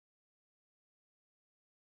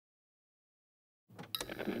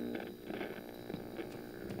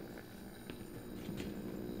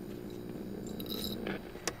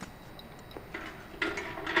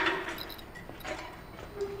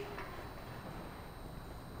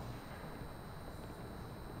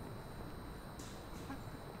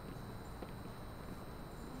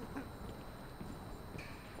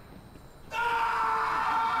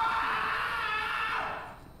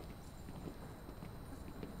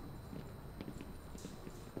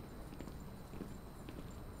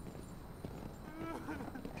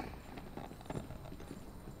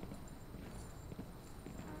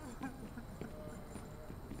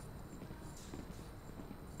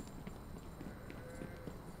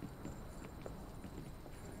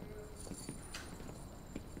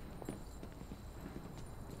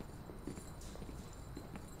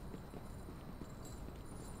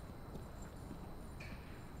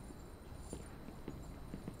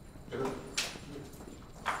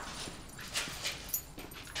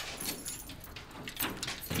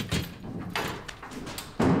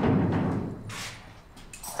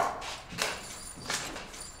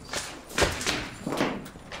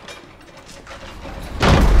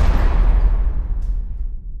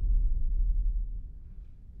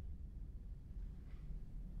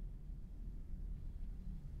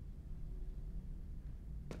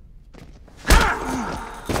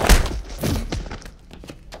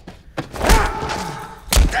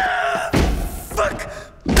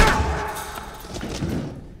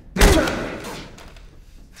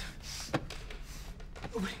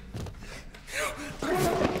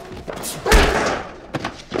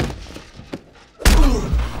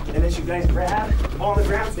Guys, grab on the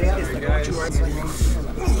ground. Sorry,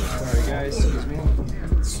 guys. Excuse me.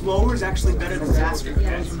 Slower is actually better than faster.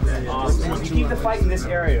 You keep the fight in this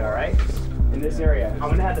area, all right? In this area. I'm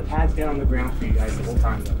gonna have the pads down on the ground for you guys the whole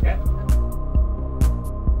time, okay?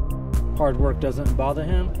 Hard work doesn't bother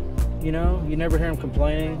him. You know, you never hear him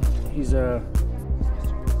complaining. He's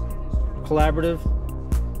collaborative,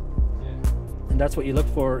 and that's what you look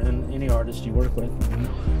for in any artist you work with.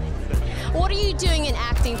 What are you doing in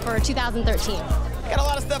acting for 2013? Got a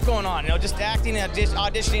lot of stuff going on, you know, just acting,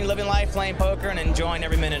 auditioning, living life, playing poker, and enjoying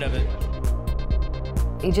every minute of it.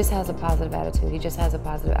 He just has a positive attitude. He just has a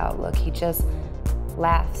positive outlook. He just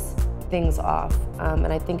laughs things off. And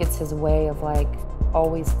I think it's his way of, like,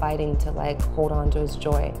 always fighting to, like, hold on to his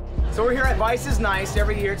joy. So we're here at Vice is Nice.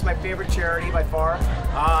 Every year, it's my favorite charity by far.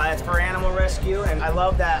 It's for animal rescue, and I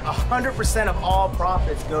love that 100% of all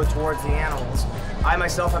profits go towards the animals. I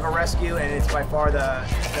myself have a rescue, and it's by far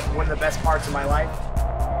one of the best parts of my life.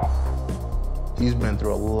 He's been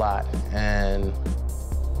through a lot, and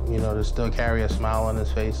you know, to still carry a smile on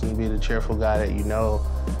his face and be the cheerful guy that you know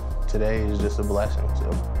today is just a blessing.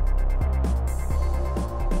 So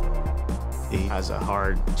he has a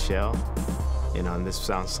hard shell. You know, and this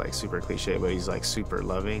sounds like super cliche, but he's like super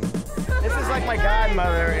loving. This is like my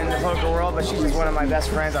godmother in the poker world, but she's just one of my best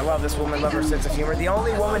friends. I love this woman, love her sense of humor. The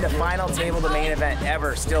only woman to final table the main event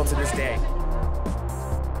ever, still to this day.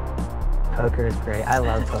 Poker is great. I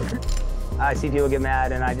love poker. I see people get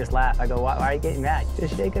mad and I just laugh. I go, why are you getting mad?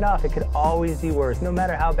 Just shake it off. It could always be worse. No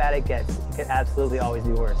matter how bad it gets, it could absolutely always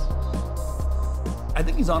be worse. I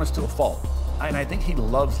think he's honest to a fault. And I think he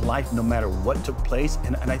loves life no matter what took place,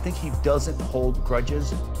 and I think he doesn't hold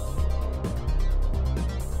grudges.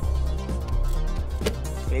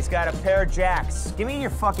 He's got a pair of jacks. Give me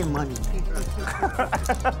your fucking money.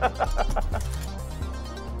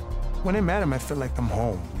 When I met him, I feel like I'm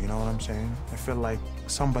home, you know what I'm saying? I feel like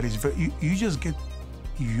somebody's you just get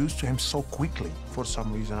used to him so quickly for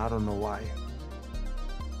some reason. I don't know why.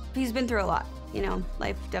 He's been through a lot, you know.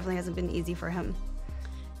 Life definitely hasn't been easy for him.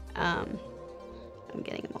 I'm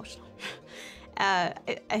getting emotional.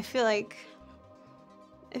 I feel like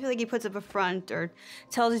he puts up a front or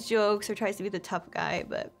tells jokes or tries to be the tough guy,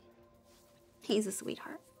 but he's a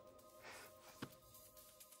sweetheart.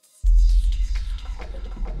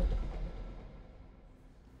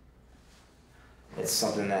 It's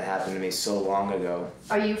something that happened to me so long ago.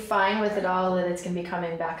 Are you fine with it all that it's gonna be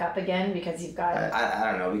coming back up again because you've got...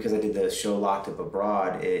 I don't know, because I did the show Locked Up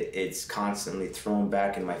Abroad, it's constantly thrown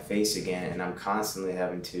back in my face again, and I'm constantly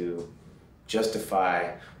having to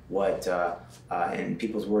justify what, in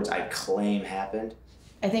people's words, I claim happened.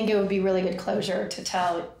 I think it would be really good closure to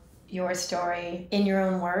tell your story in your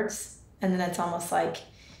own words, and then it's almost like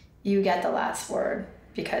you get the last word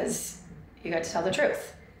because you got to tell the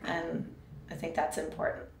truth, and I think that's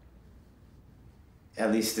important.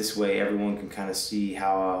 At least this way, everyone can kind of see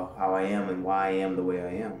how I am and why I am the way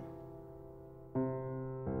I am.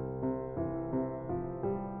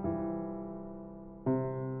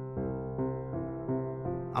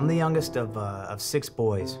 I'm the youngest of 6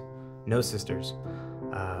 boys, no sisters.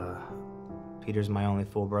 Peter's my only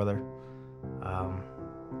full brother.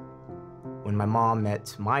 When my mom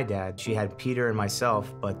met my dad, she had Peter and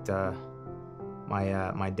myself, but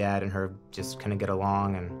my dad and her just couldn't get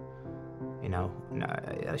along, and you know,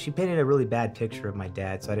 she painted a really bad picture of my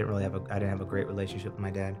dad, so I didn't have a great relationship with my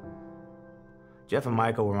dad. Jeff and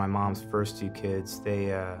Michael were my mom's first 2 kids. They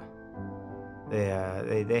had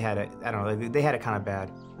it, I don't know, they had it kind of bad.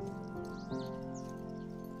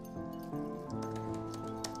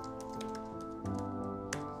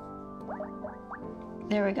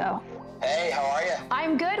 There we go. Hey, how are you?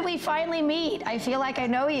 I'm good. We finally meet. I feel like I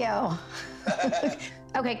know you.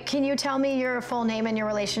 Okay, can you tell me your full name and your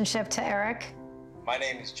relationship to Erik? My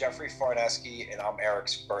name is Jeffrey Farneski, and I'm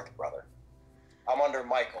Erik's birth brother. I'm under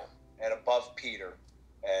Michael and above Peter,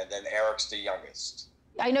 and then Erik's the youngest.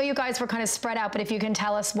 I know you guys were kind of spread out, but if you can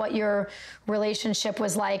tell us what your relationship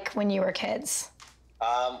was like when you were kids.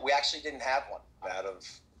 We actually didn't have one. Out of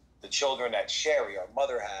the children that Sherry, our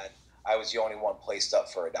mother, had, I was the only one placed up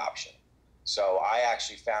for adoption. So I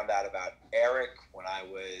actually found out about Erik when I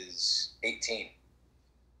was 18.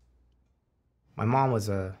 My mom was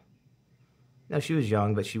she was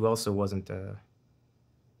young, but she also wasn't the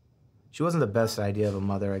best idea of a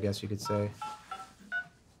mother, I guess you could say.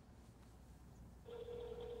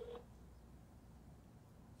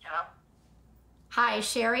 Hello? Hi,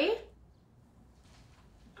 Sherry?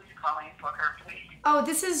 Who's calling for her, please? Oh,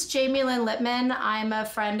 this is Jamie Lynn Lippman. I'm a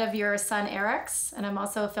friend of your son Erik's, and I'm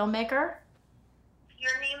also a filmmaker.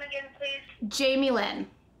 Your name again, please? Jamie Lynn.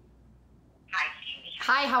 Hi, Jamie.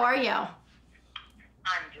 Hi, how are you?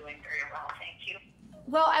 I'm doing very well, thank you.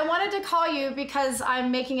 Well, I wanted to call you because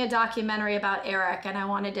I'm making a documentary about Erik, and I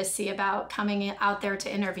wanted to see about coming out there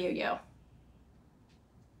to interview you.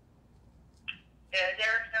 Does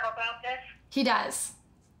Erik know about this? He does.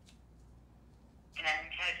 And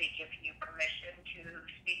has he given you permission to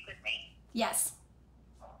speak with me? Yes.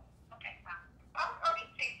 Okay, I'll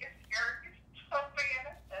just take this. Erik is totally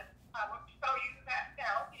innocent. I will tell you that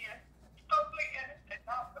now. He is totally innocent.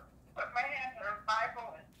 I'll put my hand on a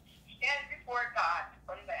Bible and stand before God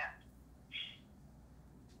on that.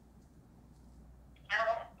 I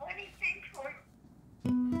won't do anything for you.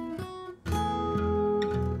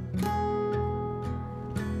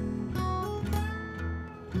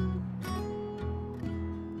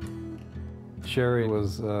 Sherry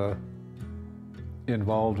was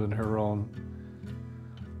involved in her own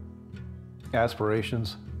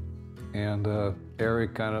aspirations, and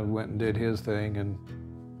Erik kind of went and did his thing, and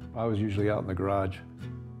I was usually out in the garage.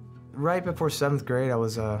 Right before 7th grade, I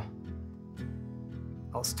was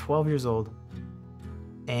 12 years old,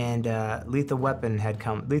 and Lethal Weapon had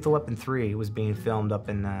come. Lethal Weapon 3 was being filmed up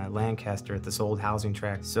in Lancaster at this old housing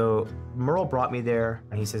track. So Merle brought me there,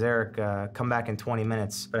 and he says, Erik, come back in 20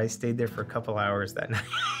 minutes. But I stayed there for a couple hours that night.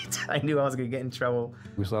 I knew I was gonna get in trouble.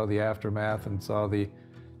 We saw the aftermath and saw the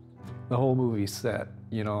whole movie set,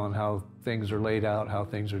 you know, and how things are laid out, how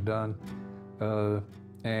things are done.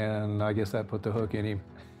 And I guess that put the hook in him.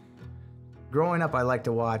 Growing up, I liked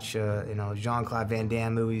to watch, Jean-Claude Van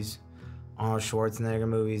Damme movies, Arnold Schwarzenegger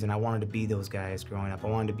movies, and I wanted to be those guys growing up. I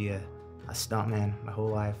wanted to be a stuntman my whole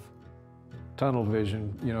life. Tunnel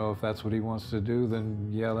vision, you know, if that's what he wants to do, then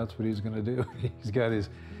yeah, that's what he's gonna do. He's got his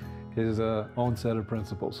own set of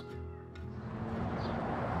principles.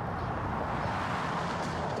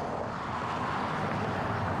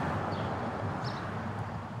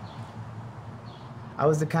 I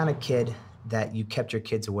was the kind of kid that you kept your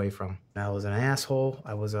kids away from. I was an asshole,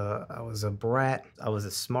 I was a brat, I was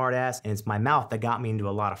a smart ass, and it's my mouth that got me into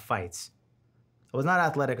a lot of fights. I was not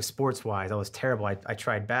athletic or sports-wise, I was terrible. I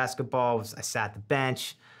tried basketball, I sat the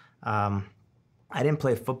bench. I didn't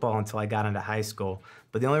play football until I got into high school,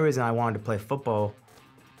 but the only reason I wanted to play football,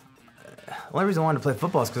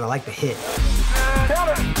 is because I like to hit.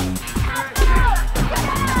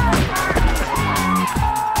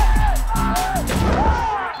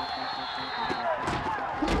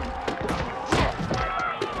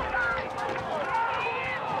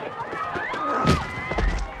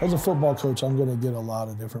 As a football coach, I'm going to get a lot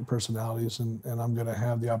of different personalities, and I'm going to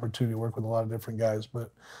have the opportunity to work with a lot of different guys.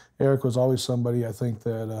 But Erik was always somebody, I think,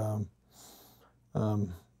 that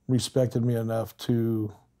respected me enough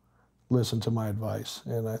to listen to my advice,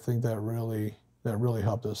 and I think that really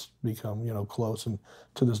helped us become, close. And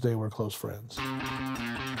to this day, we're close friends.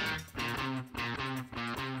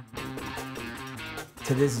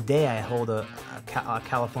 To this day, I hold a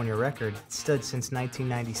California record. It stood since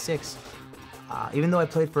 1996. Even though I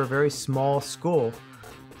played for a very small school,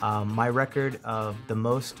 my record of the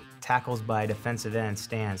most tackles by a defensive end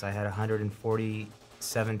stands. I had 140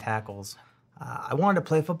 7 tackles. I wanted to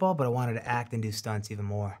play football, but I wanted to act and do stunts even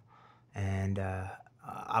more. And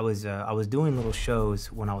I was doing little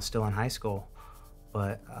shows when I was still in high school,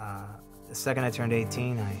 but the second I turned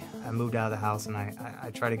 18, I moved out of the house and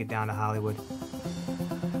I tried to get down to Hollywood.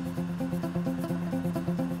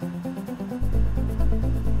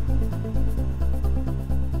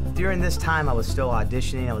 During this time, I was still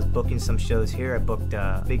auditioning. I was booking some shows here. I booked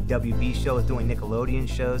a big WB show. I was doing Nickelodeon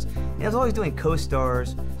shows. And I was always doing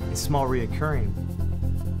co-stars and small reoccurring.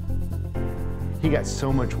 He got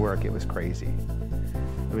so much work, it was crazy.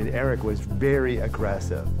 I mean, Erik was very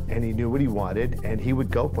aggressive, and he knew what he wanted, and he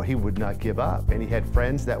would go for it. He would not give up. And he had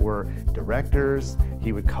friends that were directors.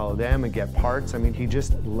 He would call them and get parts. I mean, he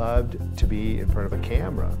just loved to be in front of a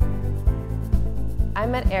camera. I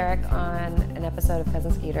met Erik on an episode of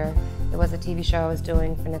Cousin Skeeter. It was a TV show I was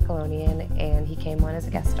doing for Nickelodeon, and he came on as a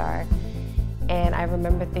guest star. And I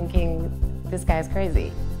remember thinking, this guy's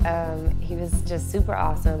crazy. He was just super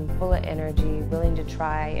awesome, full of energy, willing to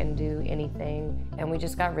try and do anything, and we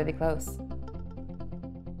just got really close.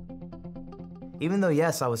 Even though,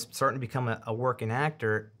 yes, I was starting to become a working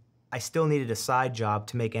actor, I still needed a side job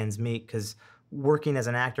to make ends meet, because working as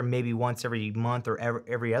an actor maybe once every month or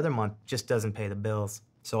every other month just doesn't pay the bills.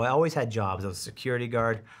 So I always had jobs. I was a security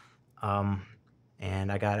guard,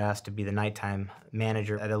 and I got asked to be the nighttime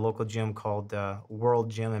manager at a local gym called World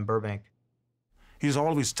Gym in Burbank. He's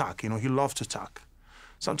always talk, you know, he loves to talk.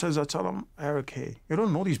 Sometimes I tell him, Erik, hey, you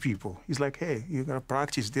don't know these people. He's like, hey, you gotta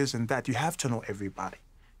practice this and that. You have to know everybody.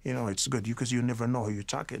 You know, it's good because you never know who you're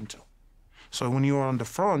talking to. So when you're on the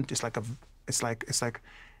front, it's like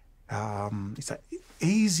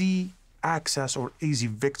easy access or easy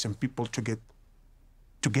victim people to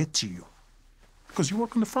get to you. Because you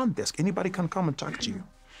work on the front desk, anybody can come and talk to you.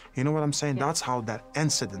 You know what I'm saying? That's how that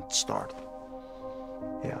incident started.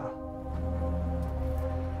 Yeah.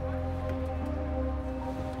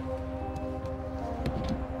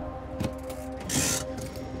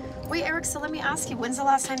 Wait, Erik, so let me ask you, when's the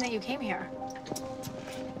last time that you came here?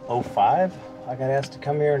 2005, I got asked to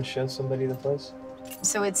come here and show somebody the place.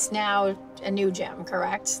 So it's now a new gym,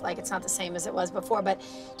 correct? Like, it's not the same as it was before, but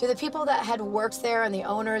do the people that had worked there and the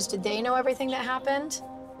owners, did they know everything that happened?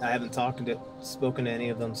 I haven't spoken to any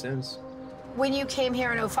of them since. When you came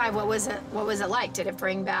here in 2005, what was it like? Did it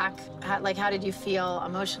bring back, how did you feel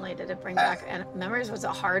emotionally? Did it bring back memories? Was it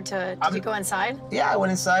hard did you go inside? Yeah, I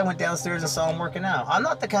went inside, went downstairs and saw him working out. I'm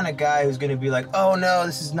not the kind of guy who's gonna be like, oh no,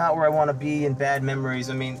 this is not where I wanna be and bad memories.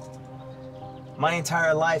 I mean, my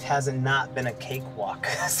entire life hasn't not been a cakewalk.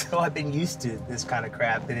 So I've been used to this kind of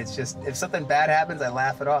crap, and it's just, if something bad happens, I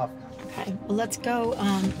laugh it off. Okay, well, let's go,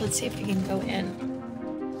 let's see if we can go in.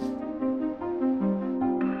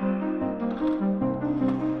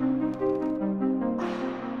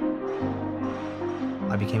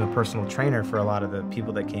 I became a personal trainer for a lot of the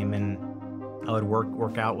people that came in. I would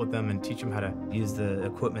work out with them and teach them how to use the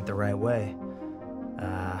equipment the right way.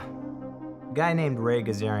 A guy named Ray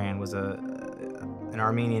Gazarian was an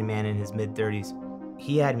Armenian man in his mid-30s.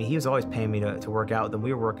 He was always paying me to work out with him.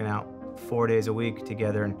 We were working out 4 days a week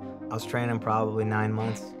together, and I was training him probably 9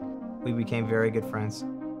 months. We became very good friends.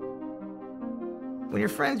 When you're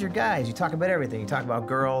friends, you're guys. You talk about everything. You talk about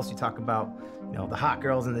girls, you talk about, you know, the hot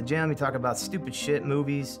girls in the gym, you talk about stupid shit,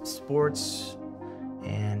 movies, sports,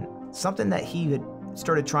 and something that he had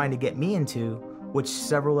started trying to get me into, which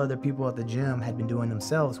several other people at the gym had been doing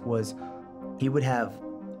themselves, was he would have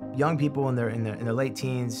young people in their late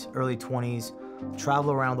teens, early 20s,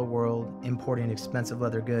 travel around the world, importing expensive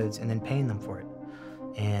leather goods, and then paying them for it.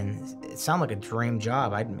 And it sounded like a dream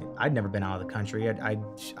job. I'd never been out of the country.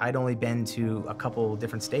 I'd only been to a couple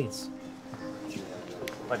different states.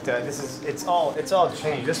 But it's all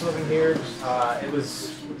changed. This living here, it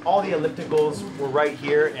was, all the ellipticals were right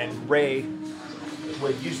here, and Ray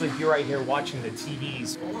would usually be right here watching the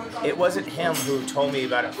TVs. It wasn't him who told me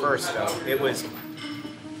about it first, though. It was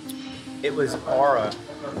Aura.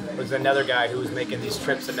 It was another guy who was making these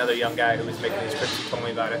trips, another young guy who was making these trips who told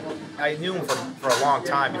me about it. I knew him for a long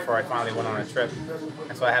time before I finally went on a trip.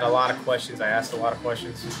 And so I had a lot of questions. I asked a lot of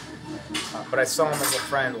questions. But I saw him as a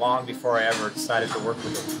friend long before I ever decided to work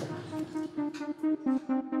with him.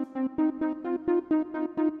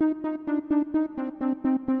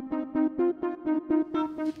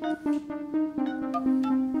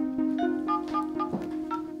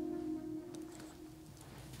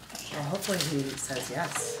 Well, hopefully he says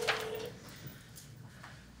yes.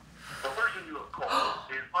 The person you have called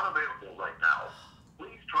is unavailable right now.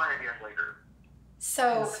 Please try again later.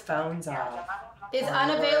 So his phone's off. Is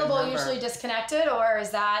unavailable usually disconnected, or is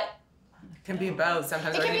that? It can be both.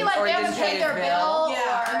 Sometimes it can be like they haven't paid their bill.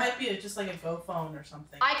 Yeah, or... it might be a it just like a Go phone or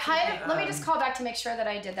something. I kind of, let me just call back to make sure that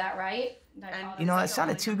I did that right. You know, it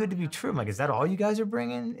sounded too good to be true. I'm like, is that all you guys are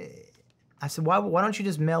bringing? I said, why don't you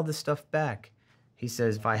just mail this stuff back? He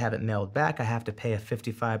says, if I have it mailed back, I have to pay a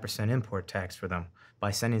 55% import tax for them.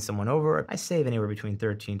 By sending someone over, I save anywhere between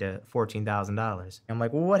 $13,000 to $14,000. I'm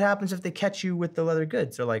like, well, what happens if they catch you with the leather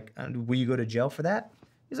goods? They're like, will you go to jail for that?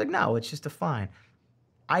 He's like, no, it's just a fine.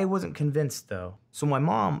 I wasn't convinced, though. So my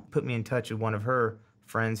mom put me in touch with one of her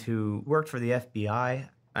friends who worked for the FBI.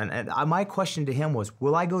 And my question to him was,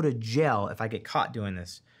 will I go to jail if I get caught doing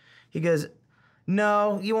this? He goes,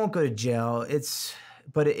 no, you won't go to jail. It's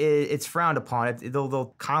frowned upon.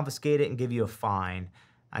 They'll confiscate it and give you a fine.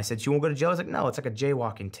 I said, you won't go to jail? I was like, no, it's like a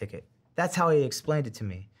jaywalking ticket. That's how he explained it to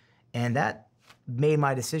me. And that made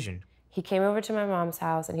my decision. He came over to my mom's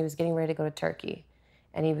house and he was getting ready to go to Turkey.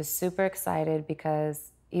 And he was super excited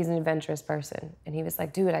because he's an adventurous person. And he was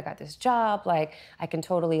like, dude, I got this job. Like, I can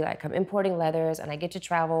totally, like, I'm importing leathers and I get to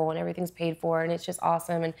travel and everything's paid for and it's just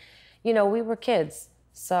awesome. And, you know, we were kids,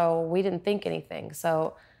 so we didn't think anything.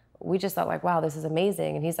 So we just thought like, wow, this is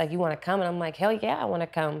amazing. And he's like, you want to come? And I'm like, hell yeah, I want to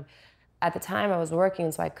come. At the time I was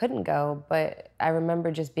working, so I couldn't go, but I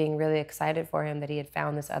remember just being really excited for him that he had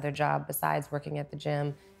found this other job besides working at the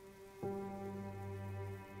gym.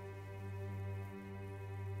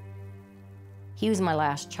 He was my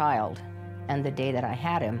last child, and the day that I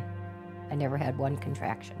had him, I never had one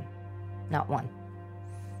contraction, not one.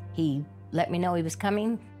 He let me know he was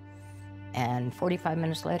coming, and 45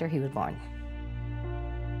 minutes later, he was born.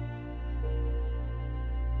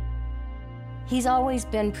 He's always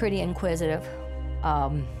been pretty inquisitive,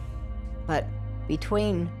 but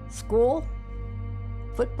between school,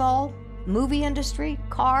 football, movie industry,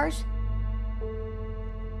 cars,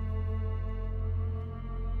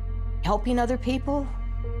 helping other people,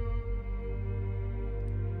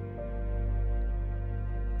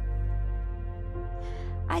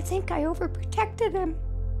 I think I overprotected him.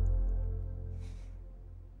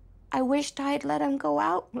 I wished I had let him go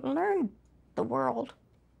out and learn the world.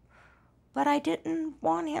 But I didn't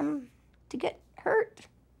want him to get hurt.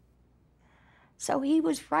 So he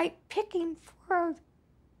was right picking for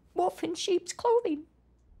wolf in sheep's clothing.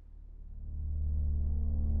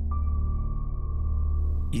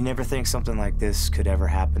 You never think something like this could ever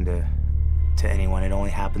happen to anyone. It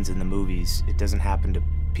only happens in the movies. It doesn't happen to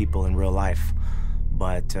people in real life.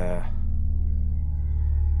 But I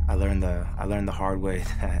learned the hard way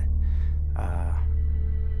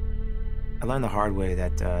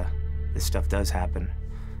that this stuff does happen,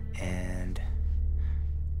 and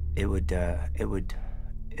it would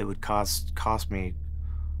cost me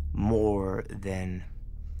more than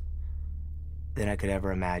I could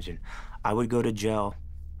ever imagine. I would go to jail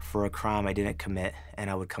for a crime I didn't commit, and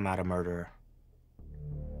I would come out a murderer.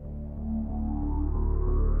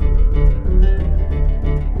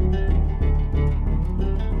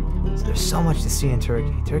 So there's so much to see in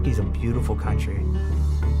Turkey. Turkey's a beautiful country.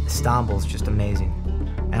 Istanbul's just amazing.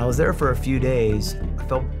 And I was there for a few days. I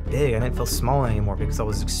felt big. I didn't feel small anymore because I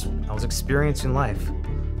was experiencing life.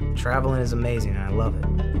 Traveling is amazing, and I love it.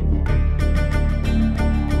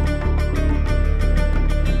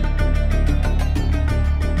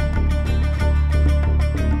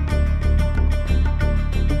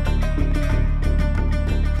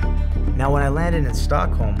 Now, when I landed in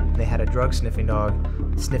Stockholm, they had a drug sniffing dog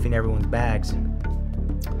sniffing everyone's bags.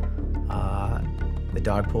 The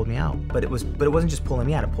dog pulled me out, but it wasn't just pulling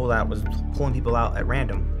me out. It was pulling people out at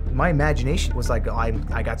random. My imagination was like, I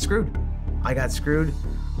got screwed. I got screwed.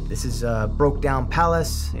 This is a broke down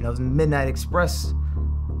palace. You know, it was Midnight Express.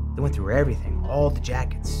 They went through everything, all the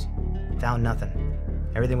jackets, found nothing.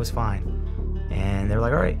 Everything was fine, and they're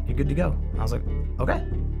like, all right, you're good to go. I was like, okay.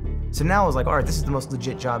 So now I was like, all right, this is the most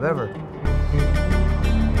legit job ever.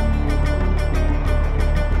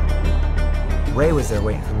 Ray was there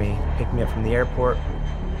waiting for me, picked me up from the airport.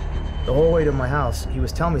 The whole way to my house, he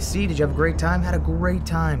was telling me, see, did you have a great time? Had a great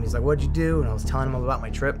time. He's like, what'd you do? And I was telling him about my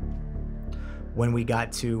trip. When we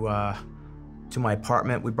got to my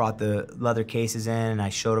apartment, we brought the leather cases in, and I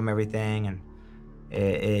showed him everything, and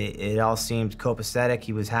it all seemed copacetic.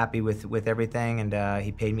 He was happy with everything, and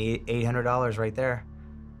he paid me $800 right there.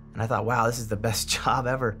 And I thought, wow, this is the best job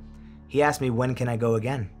ever. He asked me, when can I go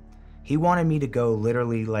again? He wanted me to go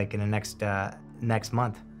literally like in the next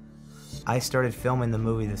month. I started filming the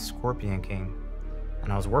movie The Scorpion King,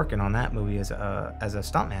 and I was working on that movie as a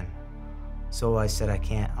stuntman. So I said, I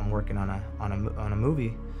can't. I'm working on a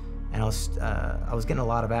movie, and I was getting a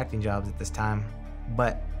lot of acting jobs at this time,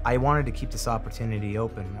 but I wanted to keep this opportunity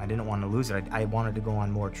open. I didn't want to lose it. I wanted to go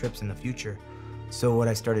on more trips in the future. So what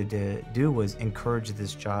I started to do was encourage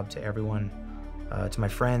this job to everyone to my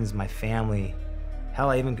friends, my family. Hell,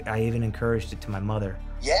 I even encouraged it to my mother.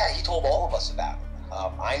 Yeah, he told all of us about it.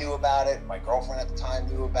 I knew about it. My girlfriend at the time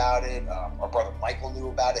knew about it. Our brother Michael knew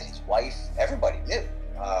about it. His wife, everybody knew.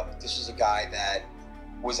 This was a guy that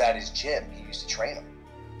was at his gym. He used to train him.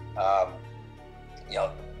 You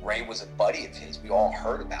know, Ray was a buddy of his. We all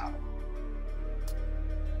heard about him.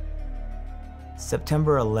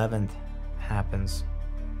 September 11th happens.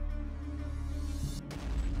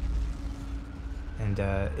 And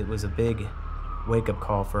it was a big wake-up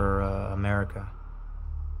call for America.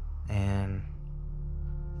 And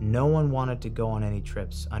no one wanted to go on any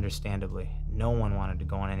trips, understandably. No one wanted to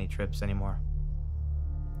go on any trips anymore.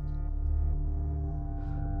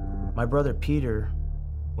 My brother Peter,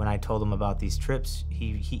 when I told him about these trips,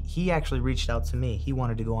 he actually reached out to me. He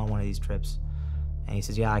wanted to go on one of these trips. And he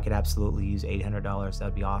says, yeah, I could absolutely use $800.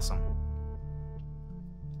 That'd be awesome.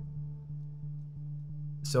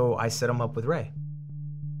 So I set him up with Ray.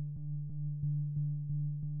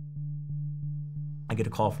 I get a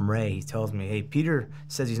call from Ray. He tells me, hey, Peter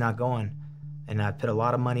says he's not going, and I put a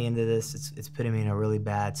lot of money into this. It's putting me in a really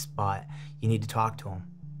bad spot. You need to talk to him.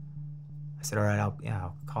 I said, all right,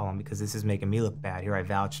 I'll call him, because this is making me look bad. Here I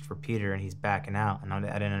vouched for Peter, and he's backing out, and I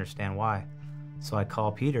didn't understand why. So I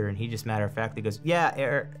call Peter, and he just matter-of-factly goes, yeah,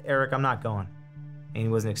 Eric, I'm not going. And he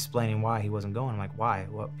wasn't explaining why he wasn't going. I'm like, why?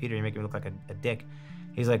 Well, Peter, you're making me look like a dick.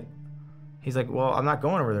 He's like, well, I'm not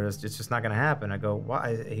going over there. It's just not gonna happen. I go,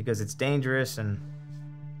 why? He goes, it's dangerous, and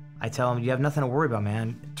I tell him, you have nothing to worry about,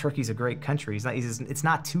 man. Turkey's a great country. It's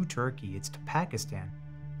not to Turkey, it's to Pakistan.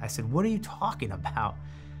 I said, what are you talking about?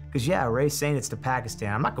 Because yeah, Ray's saying it's to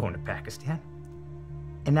Pakistan. I'm not going to Pakistan.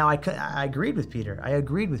 And now I agreed with Peter. I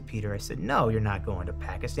agreed with Peter. I said, no, you're not going to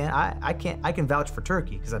Pakistan. I can vouch for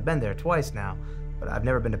Turkey, because I've been there twice now, but I've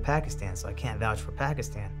never been to Pakistan, so I can't vouch for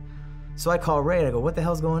Pakistan. So I call Ray, and I go, what the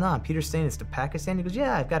hell's going on? Peter's saying it's to Pakistan? He goes,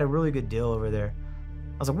 yeah, I've got a really good deal over there.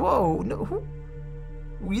 I was like, whoa, no, who?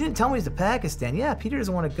 You didn't tell me it's to Pakistan. Yeah, Peter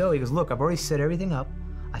doesn't want to go. He goes, look, I've already set everything up.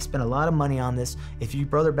 I spent a lot of money on this. If your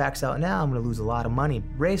brother backs out now, I'm gonna lose a lot of money.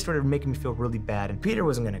 Ray started making me feel really bad, and Peter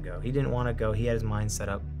wasn't gonna go. He didn't want to go. He had his mind set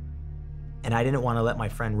up. And I didn't want to let my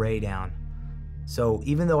friend Ray down. So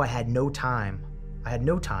even though I had no time, I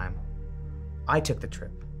took the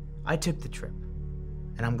trip.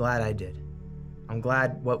 And I'm glad I did. I'm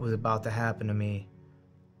glad what was about to happen to me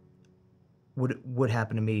would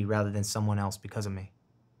happen to me rather than someone else because of me.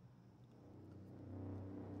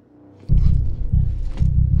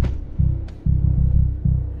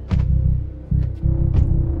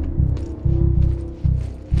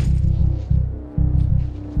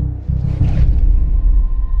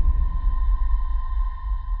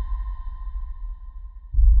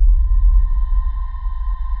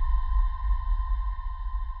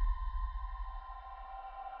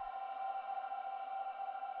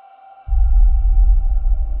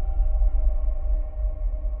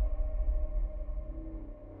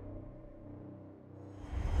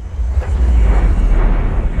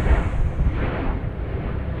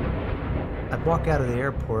 Walk out of the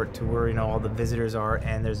airport to where, you know, all the visitors are,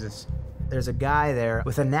 and there's a guy there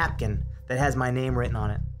with a napkin that has my name written on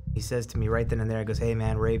it. He says to me right then and there, he goes, hey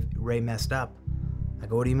man, Ray messed up. I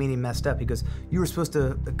go, what do you mean he messed up? He goes, you were supposed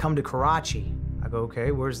to come to Karachi. I go,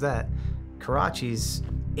 okay, where's that? Karachi's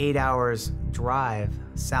 8 hours drive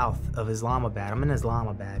south of Islamabad. I'm in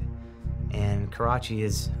Islamabad, and Karachi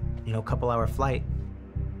is, you know, a couple hour flight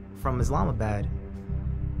from Islamabad.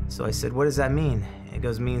 So I said, what does that mean? It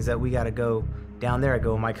goes, means that we gotta go down there. I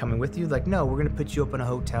go, am I coming with you? Like, no, we're gonna put you up in a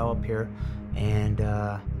hotel up here. And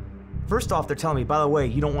first off, they're telling me, by the way,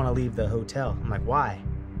 you don't wanna leave the hotel. I'm like, why?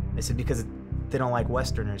 They said, because they don't like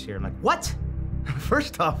Westerners here. I'm like, what?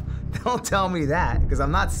 First off, don't tell me that, because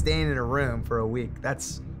I'm not staying in a room for a week.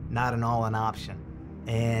 That's not an option.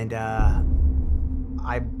 And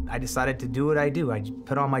I decided to do what I do. I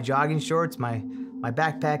put on my jogging shorts, my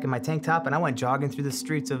backpack and my tank top, and I went jogging through the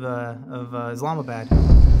streets of Islamabad.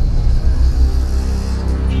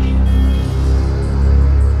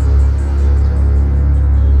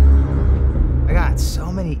 I got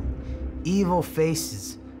so many evil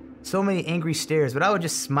faces, so many angry stares, but I would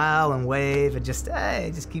just smile and wave and just,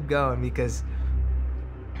 hey, just keep going, because,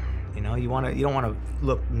 you know, you don't want to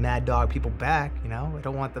look mad dog people back, you know? I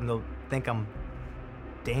don't want them to think I'm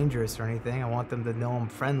dangerous or anything. I want them to know I'm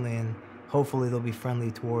friendly, and hopefully they'll be friendly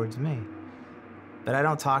towards me. But I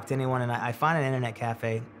don't talk to anyone, and I find an internet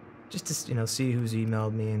cafe just to, you know, see who's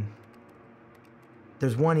emailed me. And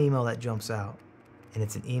there's one email that jumps out, and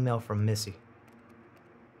it's an email from Missy.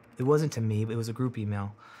 It wasn't to me, but it was a group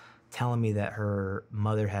email telling me that her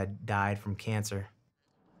mother had died from cancer.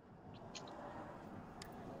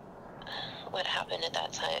 What happened?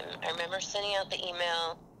 time. I remember sending out the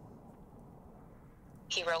email.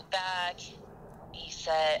 He wrote back. He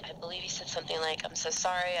said, I believe he said something like, I'm so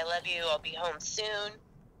sorry, I love you, I'll be home soon.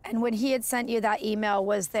 And when he had sent you that email,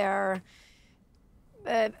 was there,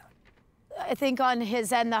 I think on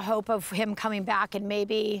his end, the hope of him coming back and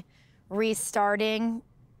maybe restarting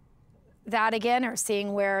that again or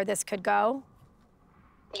seeing where this could go?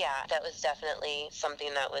 Yeah, that was definitely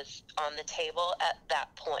something that was on the table at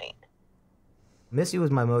that point. Missy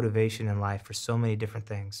was my motivation in life for so many different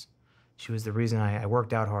things. She was the reason I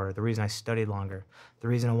worked out harder, the reason I studied longer, the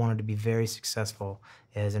reason I wanted to be very successful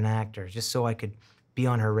as an actor, just so I could be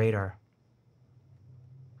on her radar.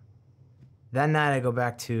 That night I go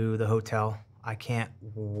back to the hotel. I can't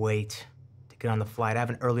wait to get on the flight. I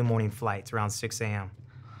have an early morning flight. It's around 6 a.m.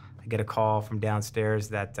 I get a call from downstairs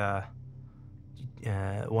that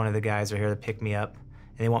one of the guys are here to pick me up,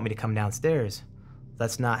 and they want me to come downstairs.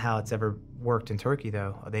 That's not how it's ever worked in Turkey,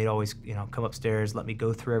 though. They'd always, come upstairs, let me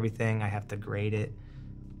go through everything. I have to grade it.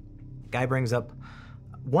 Guy brings up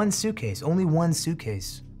one suitcase, only one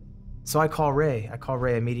suitcase. So I call Ray. I call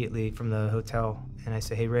Ray immediately from the hotel, and I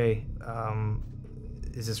say, hey, Ray,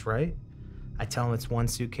 is this right? I tell him it's one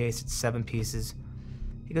suitcase, it's 7 pieces.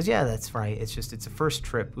 He goes, yeah, that's right. It's a first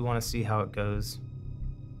trip. We want to see how it goes.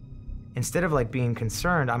 Instead of being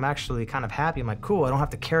concerned, I'm actually kind of happy. I'm like, cool, I don't have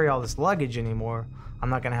to carry all this luggage anymore. I'm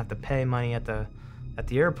not gonna have to pay money at the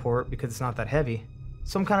airport because it's not that heavy.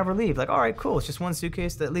 So I'm kind of relieved, like, all right, cool, it's just one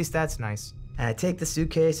suitcase, at least that's nice. And I take the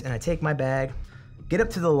suitcase and I take my bag, get up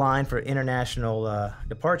to the line for international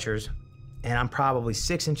departures, and I'm probably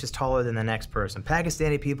 6 inches taller than the next person.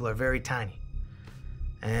 Pakistani people are very tiny.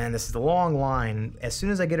 And this is the long line. As soon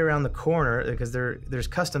as I get around the corner, because there's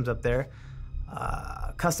customs up there,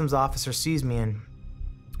 customs officer sees me and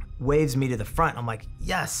waves me to the front. I'm like,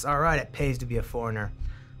 yes, all right, it pays to be a foreigner.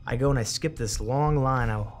 I go and I skip this long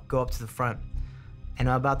line. I'll go up to the front, and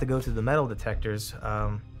I'm about to go through the metal detectors.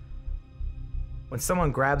 When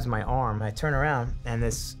someone grabs my arm, I turn around, and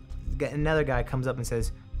another guy comes up and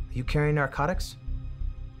says, are you carrying narcotics?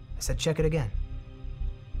 I said, check it again.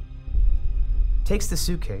 Takes the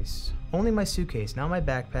suitcase, only my suitcase, not my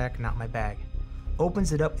backpack, not my bag.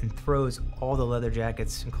 Opens it up and throws all the leather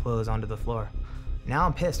jackets and clothes onto the floor. Now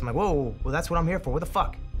I'm pissed. I'm like, whoa, well, that's what I'm here for. What the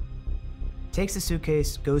fuck? Takes the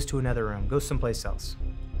suitcase, goes to another room, goes someplace else.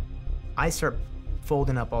 I start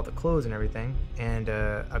folding up all the clothes and everything, and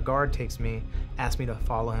a guard takes me, asks me to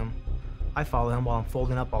follow him. I follow him while I'm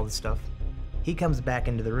folding up all this stuff. He comes back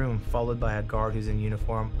into the room, followed by a guard who's in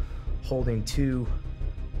uniform, holding two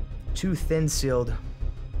thin-sealed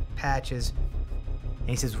patches, and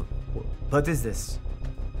he says, what is this?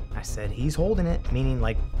 I said, he's holding it, meaning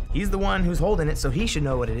he's the one who's holding it, so he should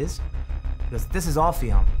know what it is. He goes, this is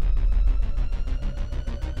opium.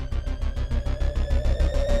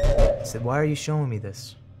 I said, why are you showing me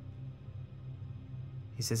this?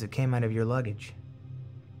 He says, it came out of your luggage.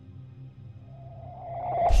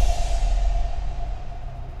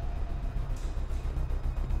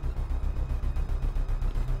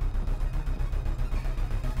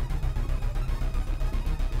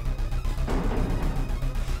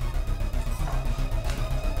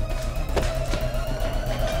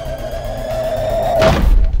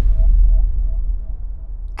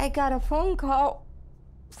 I got a phone call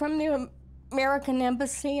from the American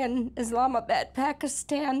Embassy in Islamabad,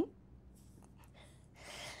 Pakistan,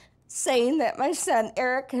 saying that my son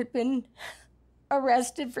Erik had been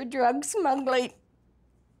arrested for drug smuggling.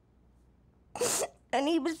 And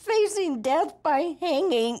he was facing death by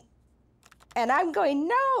hanging. And I'm going,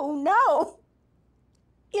 no.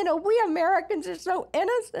 We Americans are so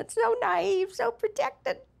innocent, so naive, so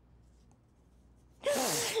protected. And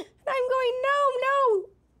I'm going, no.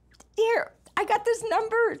 Here, I got this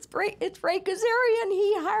number. It's Ray Gazarian.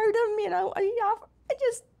 He hired him, I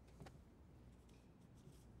just...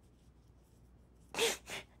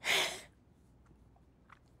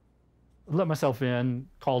 Let myself in,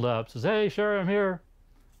 called up, says, hey, sure, I'm here.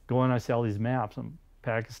 Go in, I see all these maps. I'm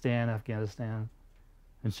Pakistan, Afghanistan.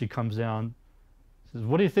 And she comes down, says,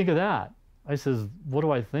 what do you think of that? I says, what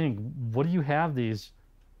do I think? What do you have these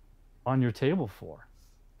on your table for?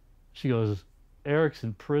 She goes, Erik's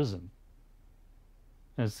in prison.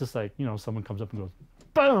 And it's just like, someone comes up and goes,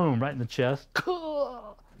 boom, right in the chest.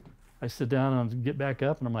 I sit down and I get back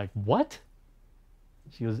up and I'm like, what?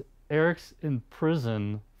 She goes, Erik's in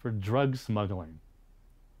prison for drug smuggling.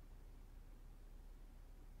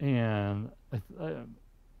 And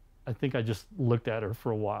I think I just looked at her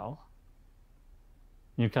for a while.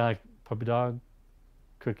 Kind of like puppy dog,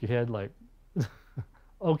 crook your head like,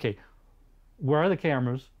 okay, where are the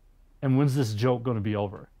cameras? And when's this joke going to be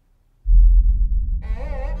over?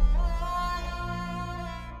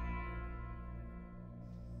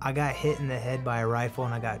 I got hit in the head by a rifle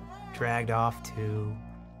and I got dragged off to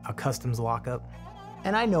a customs lockup.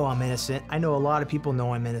 And I know I'm innocent. I know a lot of people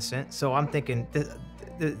know I'm innocent. So I'm thinking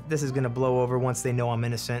this is gonna blow over once they know I'm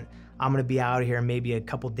innocent. I'm gonna be out of here in maybe a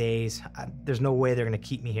couple days. There's no way they're gonna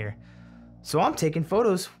keep me here. So I'm taking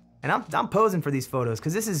photos and I'm posing for these photos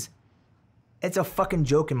because it's a fucking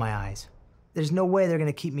joke in my eyes. There's no way they're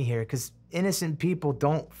gonna keep me here because innocent people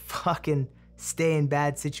don't fucking stay in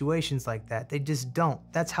bad situations like that. They just don't.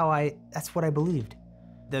 That's what I believed.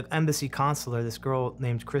 The embassy consular, this girl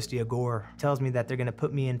named Christy Agor, tells me that they're gonna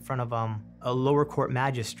put me in front of a lower court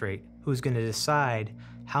magistrate who's gonna decide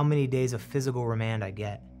how many days of physical remand I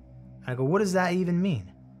get. I go, what does that even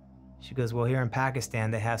mean? She goes, well, here in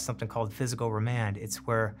Pakistan, they have something called physical remand. It's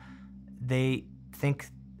where they think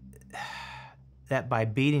that by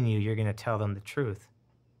beating you, you're gonna tell them the truth.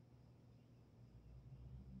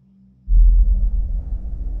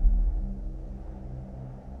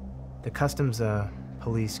 The customs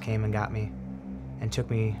police came and got me and took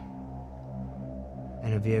me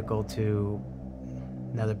in a vehicle to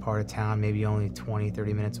another part of town, maybe only 20,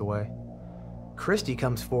 30 minutes away. Christy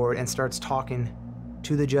comes forward and starts talking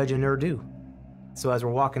to the judge in Urdu. So as we're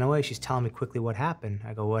walking away, she's telling me quickly what happened.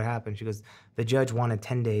 I go, what happened? She goes, the judge wanted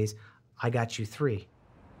 10 days. I got you 3.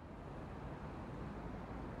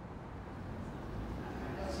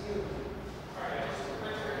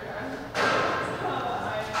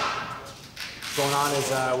 What's going on is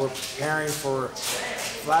we're preparing for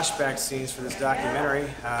flashback scenes for this documentary.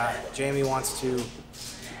 Jamie wants to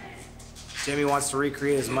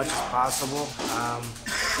recreate as much as possible.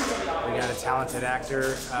 We got a talented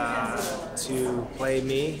actor to play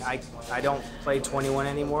me. I don't play 21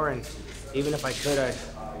 anymore, and even if I could,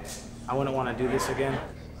 I wouldn't want to do this again.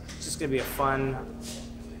 It's just gonna be a fun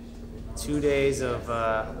 2 days of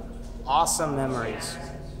awesome memories.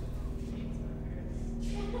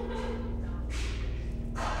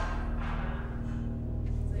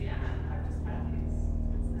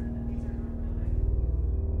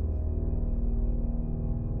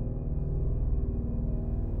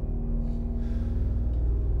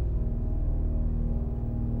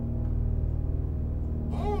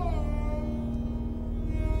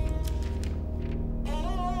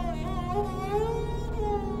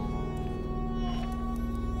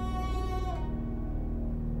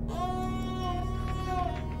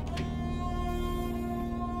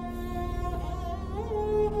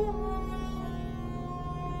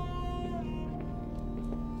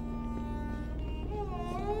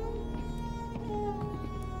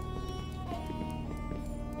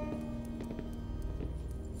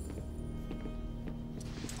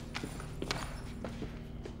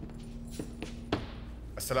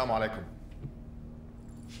 السلام عليكم.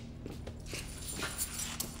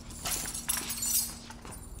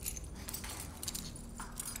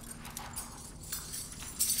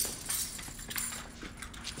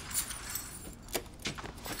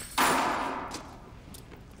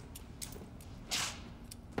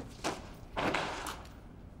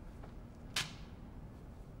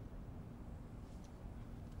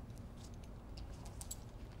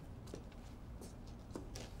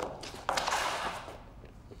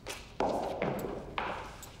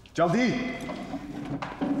 جلدی.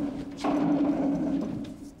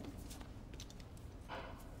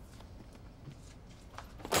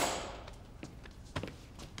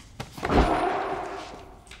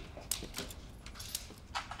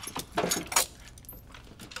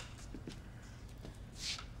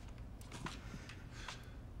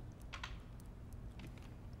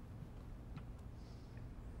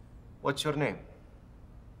 What's your name?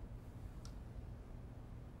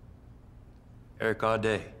 Erik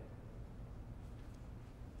Aude.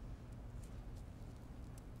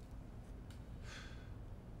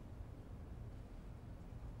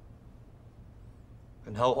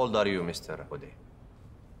 And how old are you, Mr. Audé?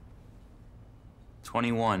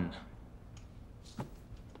 21.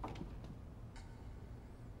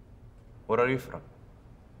 Where are you from?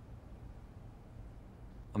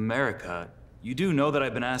 America. You do know that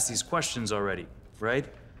I've been asked these questions already, right?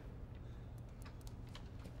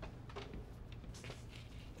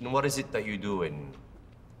 And what is it that you do in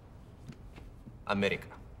America?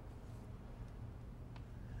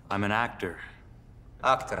 I'm an actor.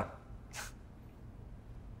 Actor?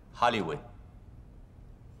 Hollywood.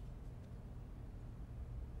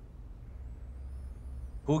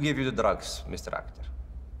 Who gave you the drugs, Mr. Actor?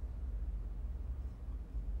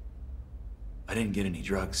 I didn't get any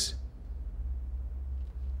drugs.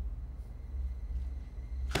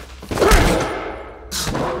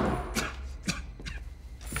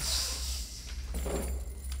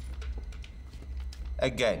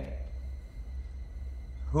 Again.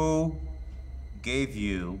 Who gave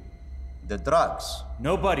you the drugs?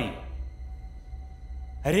 Nobody.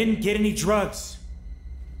 I didn't get any drugs.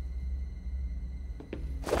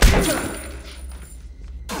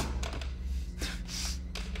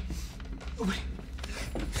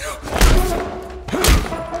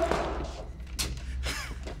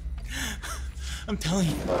 I'm telling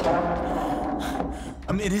you,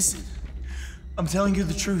 I'm innocent. I'm telling you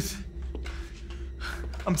the truth.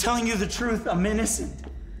 I'm telling you the truth. I'm innocent.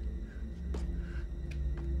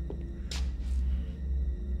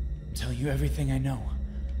 I'm telling you everything I know.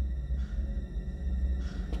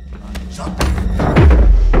 Shut up.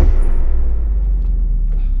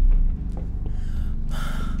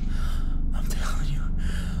 I'm telling you,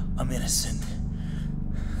 I'm innocent.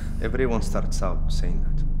 Everyone starts out saying that.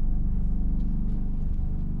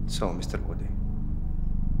 So, Mr. Audé,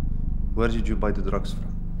 where did you buy the drugs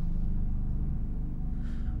from?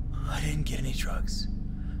 I didn't get any drugs.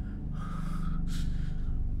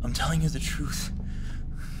 I'm telling you the truth.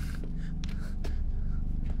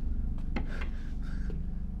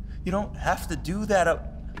 You don't have to do that.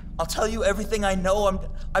 I'll tell you everything I know.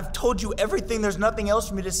 I've told you everything. There's nothing else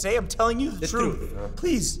for me to say. I'm telling you the truth.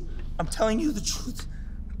 Please, I'm telling you the truth.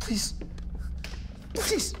 Please.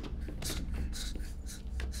 Please.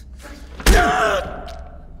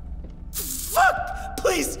 Fuck!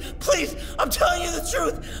 Please, please, I'm telling you the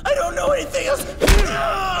truth. I don't know anything else.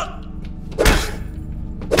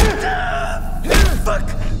 Fuck!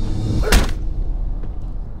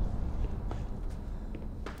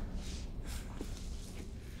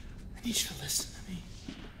 I need you to listen to me.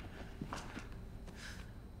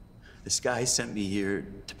 This guy sent me here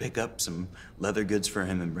to pick up some leather goods for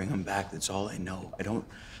him and bring them back. That's all I know. I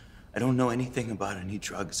don't know anything about any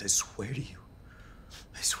drugs. I swear to you.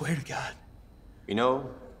 I swear to God. You know,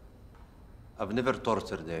 I've never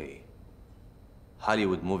tortured a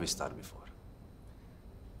Hollywood movie star before.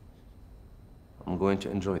 I'm going to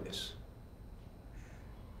enjoy this.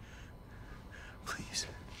 Please.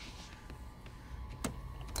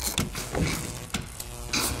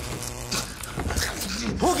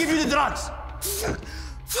 Who gave you the drugs?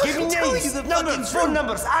 Give me names, numbers, phone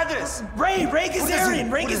numbers, address. Ray Gazarian.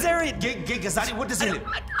 Gazarian, what does he live?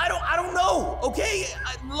 I don't know, okay?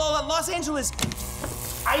 Los Angeles.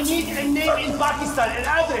 I need a name in Pakistan, an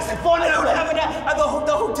address, a phone number. I don't have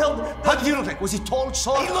the hotel. How did he look like? Was he tall,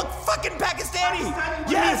 short? He looked fucking Pakistani.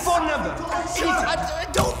 Give me a phone number. I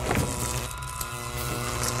don't.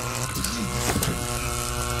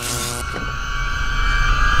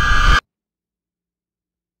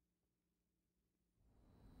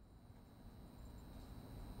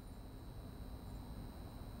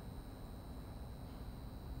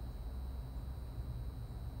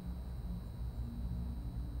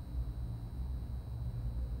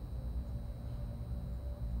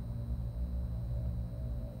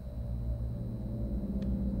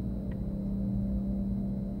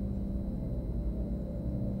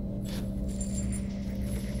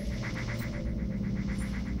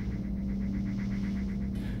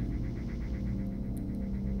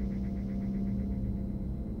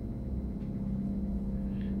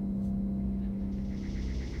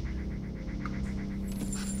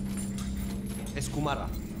 Escumara.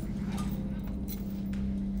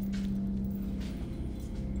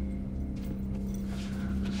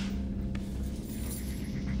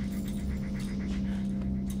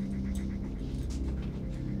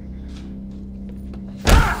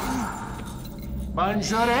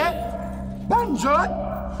 Bonjour. Bonjour.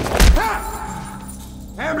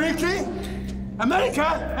 America,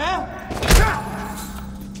 huh?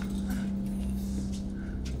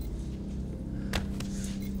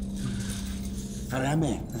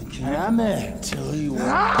 Karame, tell you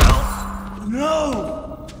what.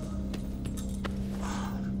 No!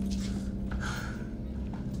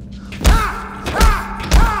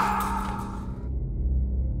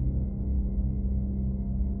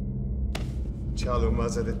 Chalo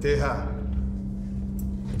maza de teja.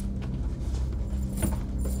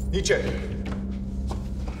 Nietzsche.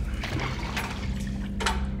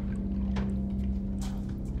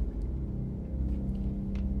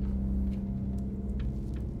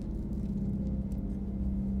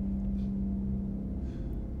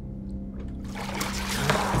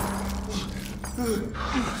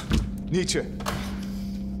 Nietzsche.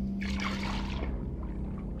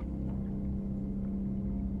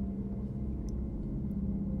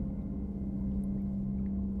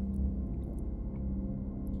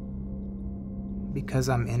 Because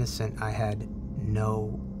I'm innocent, I had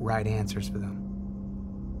no right answers for them.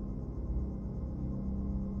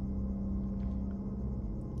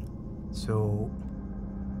 So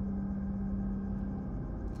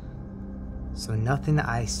So nothing that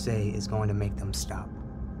I say is going to make them stop.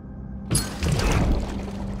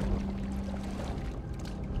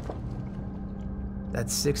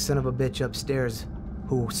 That sick son of a bitch upstairs,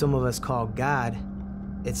 who some of us call God,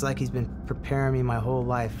 it's like he's been preparing me my whole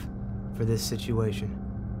life for this situation.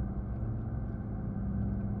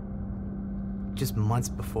 Just months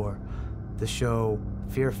before, the show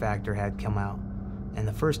Fear Factor had come out, and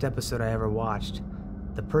the first episode I ever watched,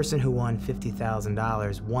 the person who won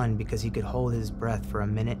 $50,000 won because he could hold his breath for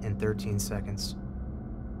 1 minute and 13 seconds.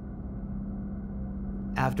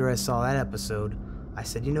 After I saw that episode, I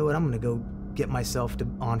said, you know what, I'm gonna go get myself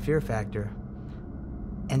on Fear Factor.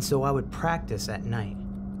 And so I would practice at night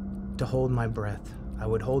to hold my breath. I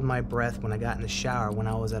would hold my breath when I got in the shower, when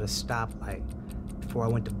I was at a stoplight, before I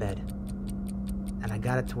went to bed. And I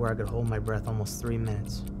got it to where I could hold my breath almost 3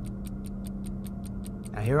 minutes.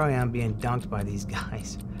 Now here I am being dunked by these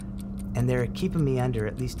guys, and they're keeping me under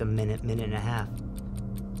at least a minute, minute and a half.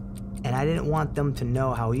 And I didn't want them to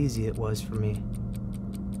know how easy it was for me.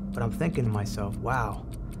 But I'm thinking to myself, wow,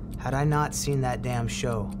 had I not seen that damn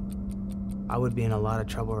show, I would be in a lot of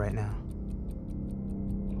trouble right now.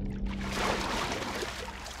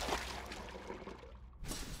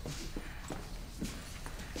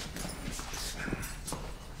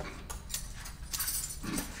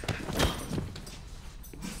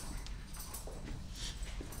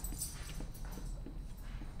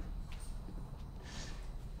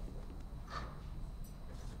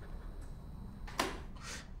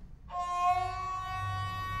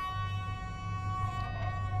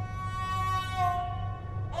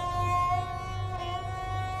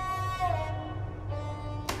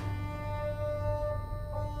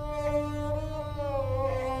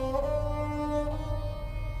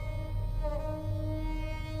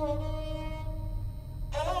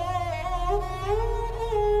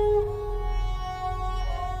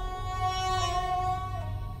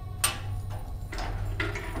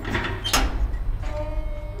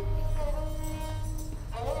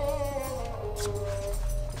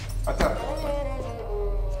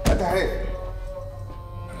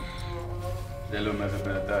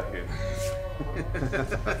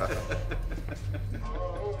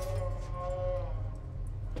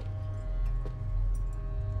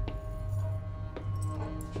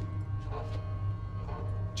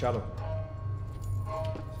 Chalo.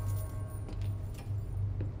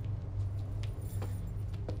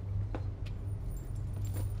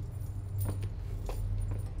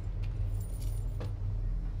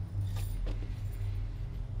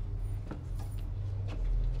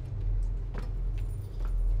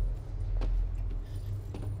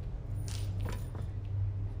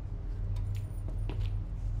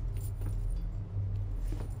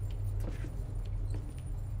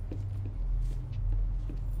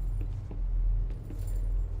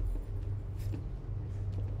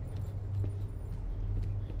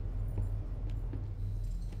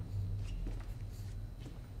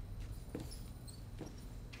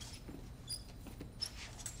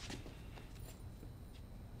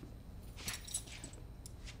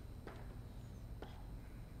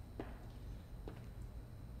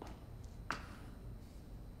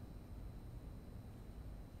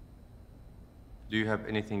 Do you have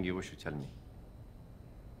anything you wish to tell me?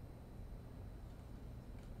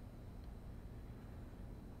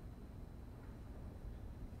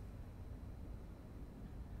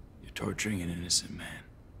 You're torturing an innocent man.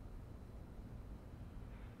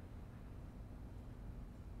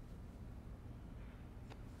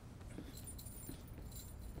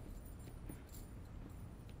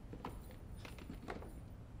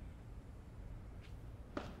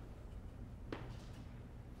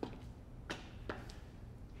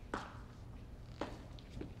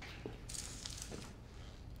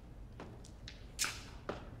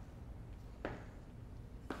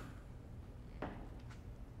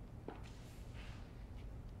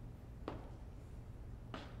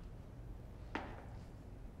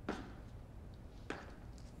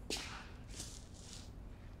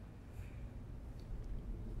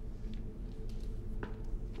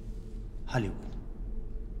 Hollywood.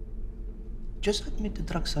 Just admit the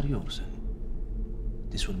drugs are yours and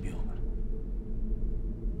this will be over.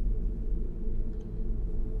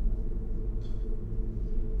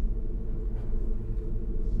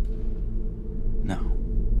 No.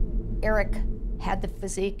 Erik had the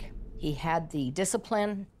physique, he had the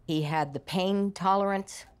discipline, he had the pain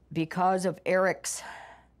tolerance. Because of Erik's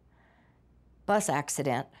bus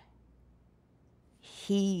accident,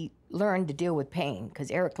 he learned to deal with pain, because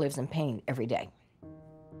Erik lives in pain every day.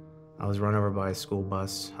 I was run over by a school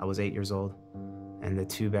bus. I was 8 years old, and the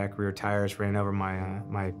two back rear tires ran over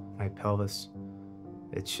my pelvis.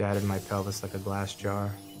 It shattered my pelvis like a glass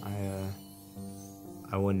jar.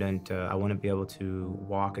 I wouldn't be able to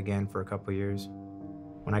walk again for a couple years.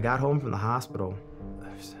 When I got home from the hospital,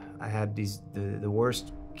 I had the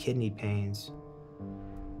worst kidney pains.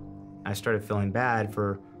 I started feeling bad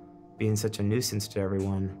for being such a nuisance to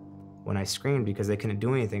everyone when I screamed because they couldn't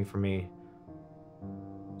do anything for me.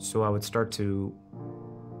 So I would start to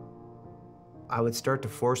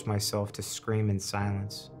force myself to scream in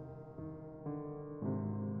silence.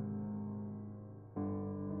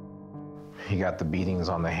 He got the beatings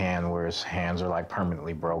on the hand where his hands are like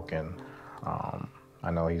permanently broken. I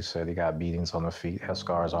know he said he got beatings on the feet, has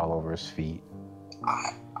scars all over his feet.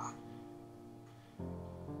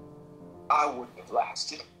 I wouldn't have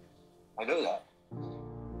lasted. I know that.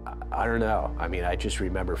 I don't know. I mean, I just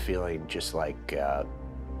remember feeling just like,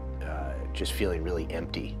 just feeling really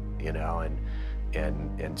empty, you know,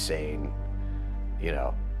 and saying, you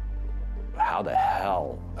know, how the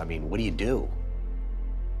hell? I mean, what do you do?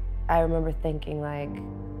 I remember thinking like,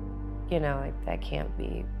 you know, like that can't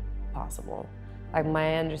be possible. Like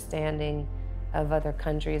my understanding of other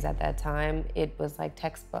countries at that time, it was like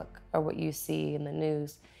textbook or what you see in the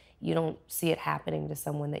news. You don't see it happening to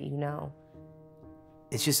someone that you know.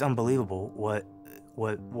 It's just unbelievable what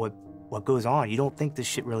goes on. You don't think this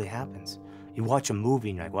shit really happens. You watch a movie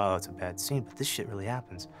and you're like, wow, that's a bad scene, but this shit really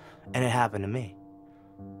happens. And it happened to me.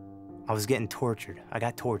 I was getting tortured. I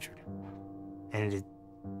got tortured. And it,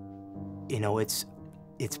 you know, it's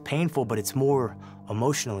painful, but it's more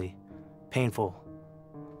emotionally painful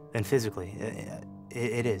than physically.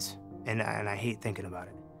 It is. And I hate thinking about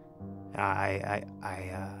it.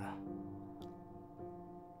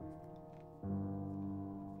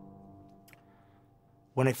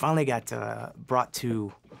 When I finally got brought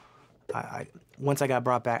to, once I got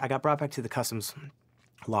brought back to the customs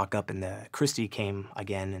lockup, and the Christie came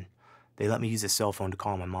again, and they let me use a cell phone to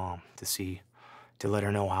call my mom to let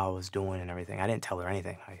her know how I was doing and everything. I didn't tell her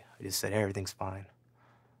anything. I just said, hey, everything's fine.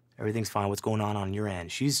 Everything's fine. What's going on your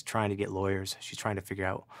end? She's trying to get lawyers. She's trying to figure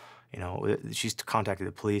out, you know, she's contacted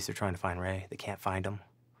the police. They're trying to find Ray. They can't find him.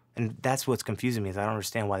 And that's what's confusing me, is I don't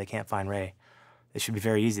understand why they can't find Ray. It should be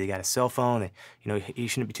very easy. They got a cell phone. You know, he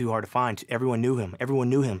shouldn't be too hard to find. Everyone knew him.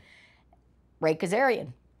 Everyone knew him. Ray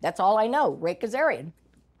Kazarian. That's all I know, Ray Kazarian.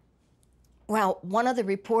 Well, one of the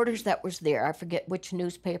reporters that was there, I forget which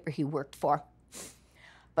newspaper he worked for,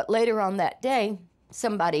 but later on that day,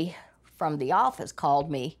 somebody from the office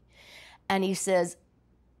called me, and he says,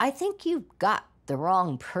 I think you've got the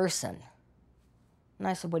wrong person. And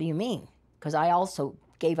I said, what do you mean? Because I also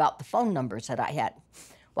gave out the phone numbers that I had.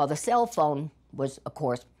 Well, the cell phone was, of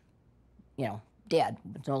course, you know, dead.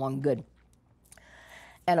 It's no longer good.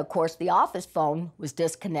 And, of course, the office phone was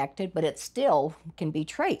disconnected, but it still can be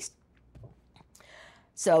traced.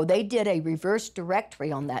 So they did a reverse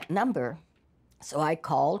directory on that number. So I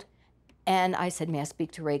called, and I said, may I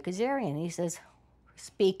speak to Ray Kazarian? He says,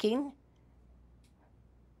 speaking.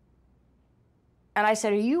 And I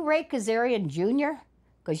said, are you Ray Kazarian Jr.?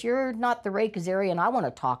 Because you're not the Ray Kazarian I want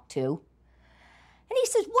to talk to. And he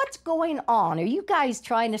says, what's going on? Are you guys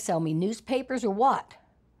trying to sell me newspapers or what?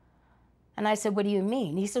 And I said, what do you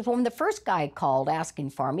mean? He says, well, when the first guy called asking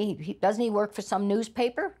for me, doesn't he work for some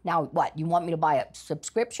newspaper? Now what, you want me to buy a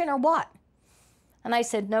subscription or what? And I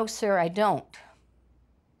said, no, sir, I don't.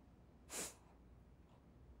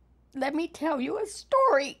 Let me tell you a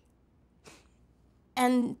story.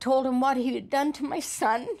 And told him what he had done to my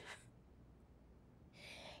son.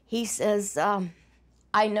 He says,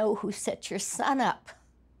 I know who set your son up.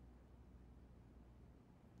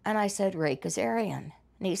 And I said, Ray Kazarian.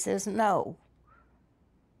 And he says, no.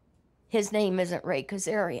 His name isn't Ray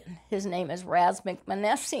Kazarian. His name is Raz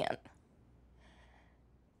McManessian.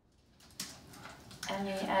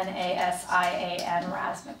 M-E-N-A-S-I-A-N,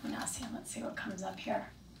 Raz McManessian. Let's see what comes up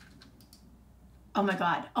here. Oh my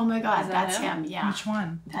God, that's him, yeah. Which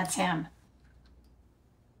one? That's him.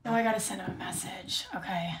 No, I gotta send him a message,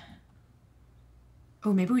 okay.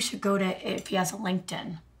 Oh, maybe we should go to, if he has a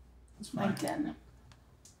LinkedIn. LinkedIn.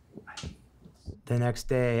 The next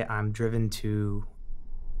day, I'm driven to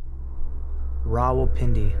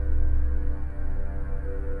Rawalpindi.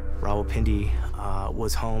 Rawalpindi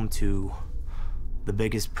was home to the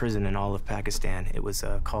biggest prison in all of Pakistan. It was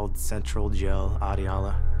called Central Jail,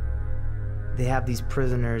 Adiala. They have these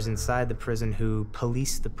prisoners inside the prison who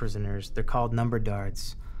police the prisoners. They're called number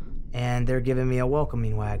guards. And they're giving me a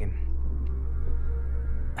welcoming wagon.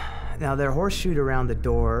 Now, they're horseshoed around the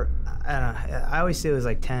door. I always say it was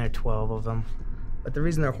like 10 or 12 of them. But the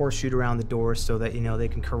reason they're horseshoed around the door is so that, you know, they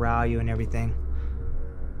can corral you and everything.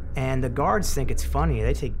 And the guards think it's funny.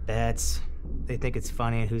 They take bets. They think it's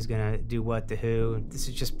funny who's gonna do what to who. This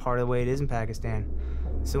is just part of the way it is in Pakistan.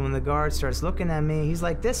 So when the guard starts looking at me, he's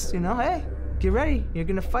like this, you know, hey, get ready, you're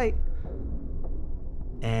gonna fight.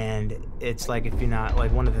 And it's like, if you're not,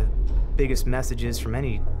 like, one of the biggest messages from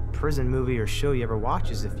any prison movie or show you ever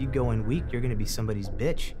watch is if you go in weak, you're gonna be somebody's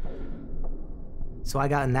bitch. So I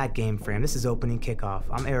got in that game frame. This is opening kickoff.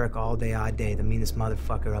 I'm Erik Audé, the meanest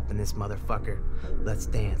motherfucker up in this motherfucker. Let's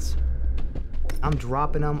dance. I'm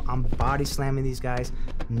dropping them, I'm body slamming these guys.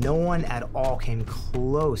 No one at all came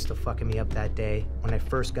close to fucking me up that day when I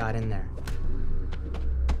first got in there.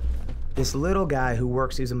 This little guy who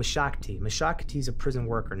works, he's a Mashakti. Mashakti's a prison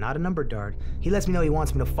worker, not a number guard. He lets me know he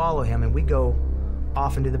wants me to follow him, and we go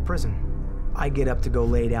off into the prison. I get up to go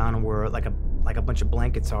lay down where like a bunch of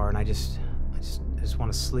blankets are, and I just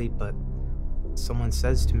want to sleep, but someone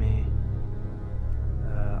says to me,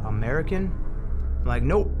 American? I'm like,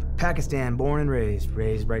 nope, Pakistan, born and raised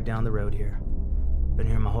right down the road here. Been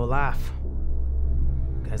here my whole life.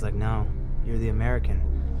 The guy's like, no, you're the American.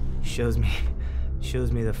 Shows me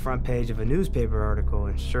the front page of a newspaper article,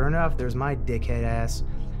 and sure enough, there's my dickhead ass,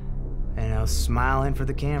 and I was smiling for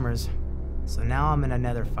the cameras. So now I'm in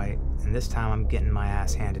another fight, and this time I'm getting my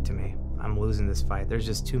ass handed to me. I'm losing this fight. There's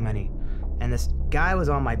just too many. And this guy was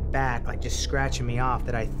on my back, like just scratching me off,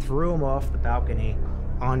 that I threw him off the balcony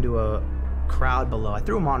onto a crowd below. I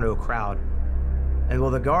threw him onto a crowd. And well,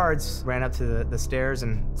 the guards ran up to the stairs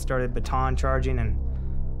and started baton charging and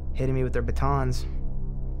hitting me with their batons.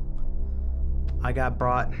 I got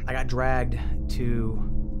dragged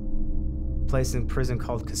to a place in prison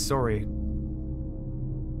called Kasuri.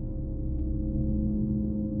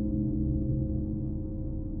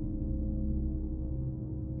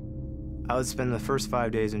 I would spend the first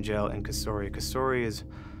 5 days in jail in Kasuri. Kasuri is,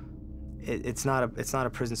 it's not a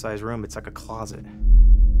prison-sized room, it's like a closet.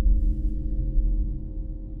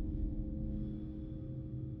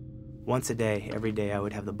 Once a day, every day, I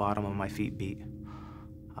would have the bottom of my feet beat.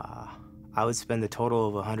 I would spend the total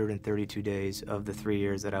of 132 days of the 3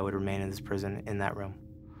 years that I would remain in this prison in that room.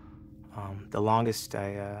 The longest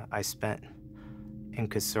I spent in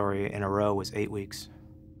Kasuri in a row was 8 weeks.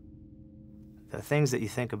 The things that you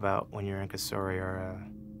think about when you're in Kasuri are,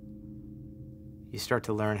 you start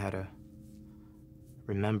to learn how to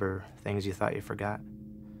remember things you thought you forgot.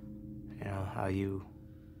 You know, how you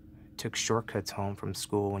took shortcuts home from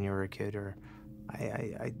school when you were a kid, or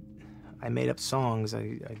I made up songs.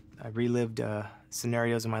 I relived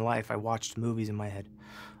scenarios in my life. I watched movies in my head.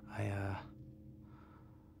 I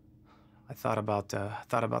thought about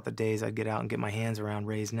the days I'd get out and get my hands around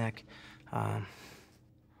Ray's neck. I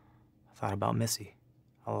thought about Missy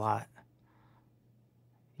a lot.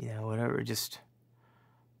 You know, whatever. You just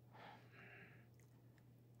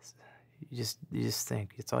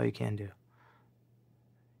think. It's all you can do.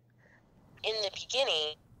 In the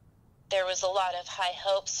beginning, there was a lot of high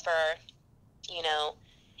hopes for, you know,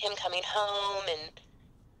 him coming home and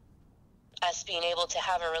us being able to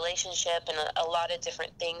have a relationship and a lot of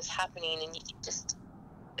different things happening, and you just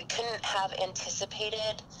couldn't have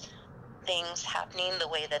anticipated things happening the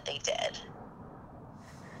way that they did.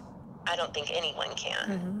 I don't think anyone can.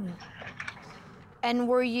 Mm-hmm. And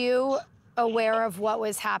were you aware of what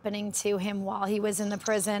was happening to him while he was in the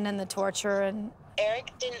prison and the torture? And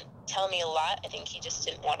Erik didn't tell me a lot. I think he just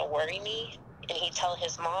didn't want to worry me, and he'd tell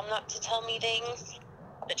his mom not to tell me things,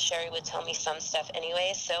 but Sherry would tell me some stuff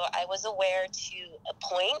anyway, so I was aware to a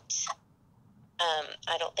point.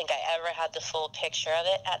 I don't think I ever had the full picture of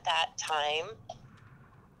it at that time,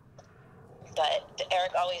 but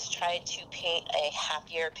Erik always tried to paint a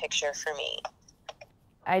happier picture for me.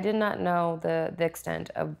 I did not know the extent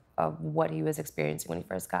of what he was experiencing when he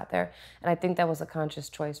first got there, and I think that was a conscious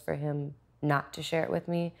choice for him not to share it with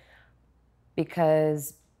me,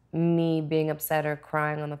 because me being upset or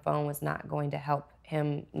crying on the phone was not going to help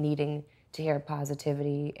him needing to hear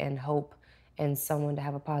positivity and hope and someone to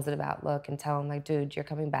have a positive outlook and tell him, like, dude, you're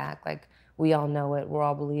coming back. Like, we all know it. We're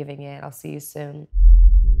all believing it. I'll see you soon.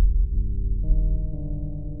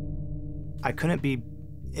 I couldn't be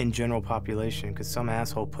in general population because some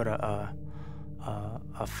asshole put a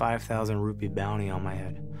 5,000 rupee bounty on my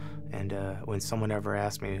head. And when someone ever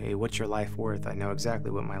asked me, hey, what's your life worth? I know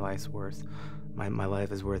exactly what my life's worth. My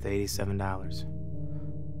life is worth $87.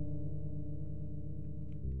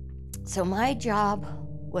 So my job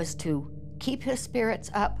was to keep his spirits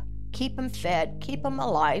up, keep him fed, keep him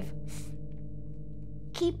alive,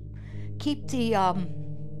 keep the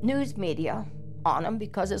news media on him,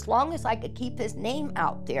 because as long as I could keep his name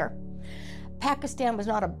out there, Pakistan was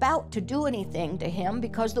not about to do anything to him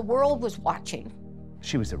because the world was watching.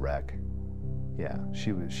 She was a wreck. Yeah,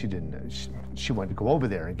 she wanted to go over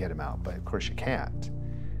there and get him out, but of course you can't.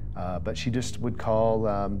 But she just would call,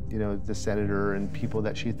 you know, the senator and people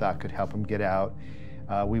that she thought could help him get out.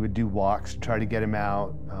 We would do walks to try to get him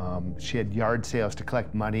out. She had yard sales to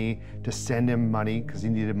collect money, to send him money, because he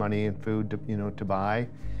needed money and food to, you know, to buy.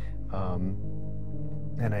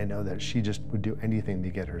 And I know that she just would do anything to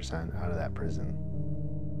get her son out of that prison.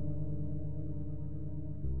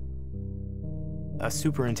 A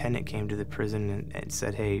superintendent came to the prison and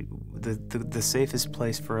said, hey, the safest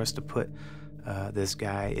place for us to put this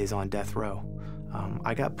guy is on death row.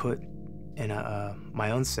 I got put in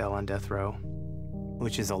my own cell on death row,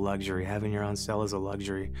 which is a luxury. Having your own cell is a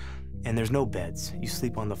luxury. And there's no beds. You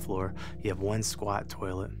sleep on the floor. You have one squat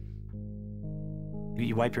toilet.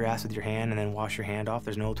 You wipe your ass with your hand and then wash your hand off.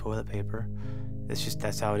 There's no toilet paper.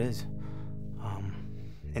 That's how it is.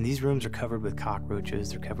 And these rooms are covered with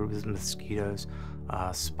cockroaches. They're covered with mosquitoes,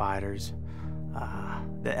 spiders.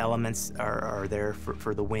 The elements are there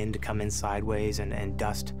for the wind to come in sideways and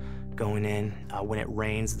dust going in. When it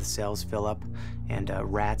rains, the cells fill up and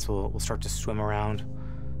rats will start to swim around.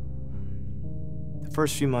 The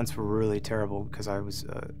first few months were really terrible because I was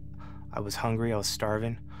hungry, I was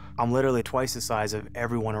starving. I'm literally twice the size of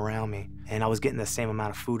everyone around me, and I was getting the same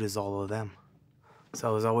amount of food as all of them. So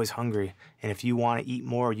I was always hungry, and if you want to eat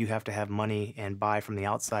more, you have to have money and buy from the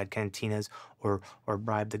outside cantinas or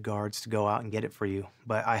bribe the guards to go out and get it for you.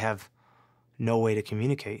 But I have no way to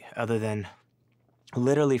communicate other than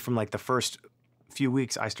literally from like the first few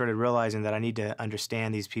weeks, I started realizing that I need to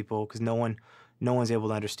understand these people because no one's able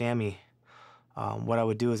to understand me. What I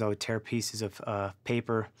would do is I would tear pieces of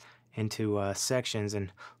paper into sections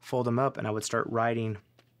and fold them up, and I would start writing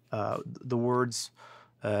the words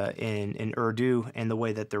in Urdu and the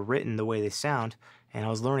way that they're written, the way they sound, and I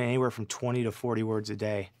was learning anywhere from 20 to 40 words a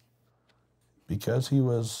day. Because he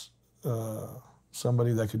was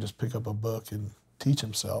somebody that could just pick up a book and teach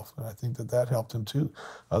himself, and I think that helped him too.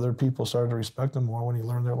 Other people started to respect him more when he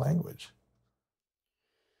learned their language.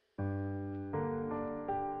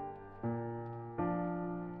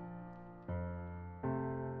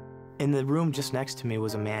 In the room just next to me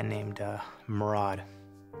was a man named Murad.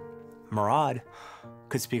 Murad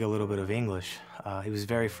could speak a little bit of English. He was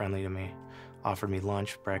very friendly to me, offered me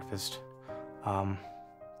lunch, breakfast.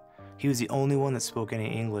 He was the only one that spoke any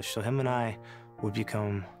English, so him and I would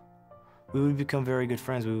become very good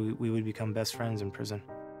friends. We would become best friends in prison.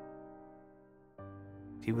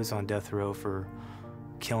 He was on death row for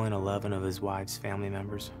killing 11 of his wife's family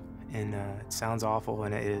members. And it sounds awful,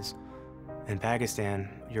 and it is. In Pakistan,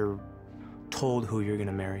 you're told who you're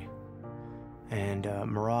gonna marry. And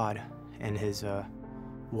Murad and his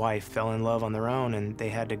wife fell in love on their own, and they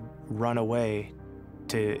had to run away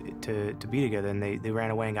to be together, and they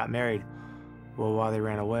ran away and got married. Well, while they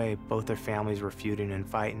ran away, both their families were feuding and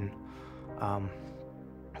fighting.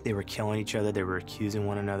 They were killing each other. They were accusing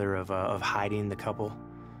one another of hiding the couple.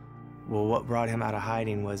 Well, what brought him out of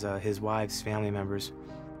hiding was his wife's family members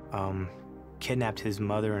kidnapped his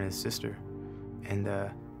mother and his sister, and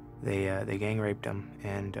they gang raped him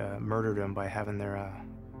and murdered him by having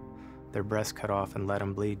their breasts cut off and let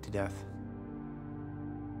them bleed to death.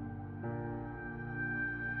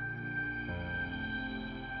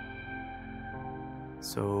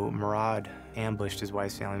 So Murad ambushed his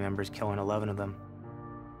wife's family members, killing 11 of them.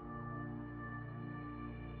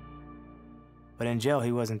 But in jail,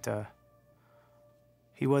 he wasn't,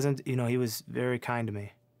 you know, he was very kind to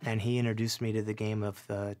me. And he introduced me to the game of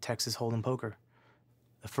Texas Hold'em poker.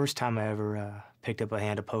 The first time I ever picked up a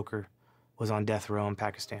hand of poker was on death row in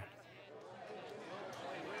Pakistan.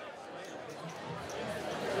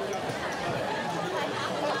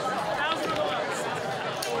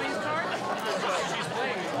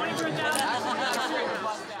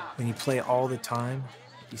 When you play all the time,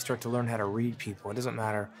 you start to learn how to read people. It doesn't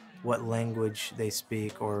matter what language they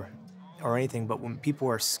speak or anything, but when people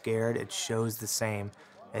are scared, it shows the same,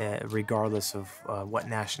 regardless of what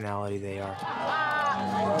nationality they are.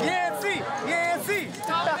 Yancy! Yancy!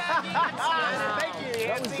 Thank you,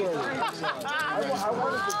 Yancy.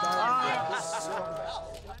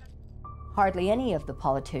 Hardly any of the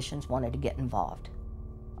politicians wanted to get involved.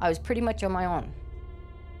 I was pretty much on my own.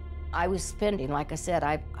 I was spending, like I said,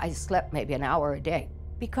 I slept maybe an hour a day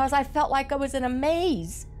because I felt like I was in a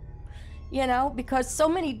maze, you know, because so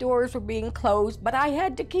many doors were being closed, but I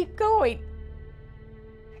had to keep going.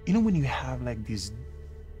 You know when you have like this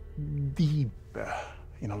deep,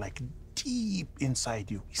 you know, like deep inside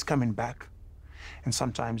you, he's coming back. And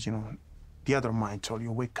sometimes, you know, the other mind told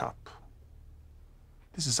you, wake up.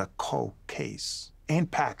 This is a cold case in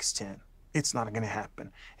Pakistan. It's not gonna happen.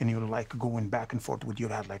 And you're like going back and forth with your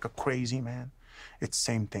head like a crazy man. it's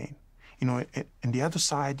same thing. You know, and the other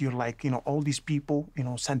side, you're like, you know, all these people, you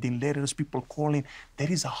know, sending letters, people calling.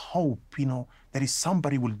 There is a hope, you know, there is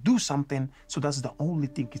somebody will do something. So that's the only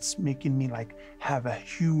thing. It's making me like have a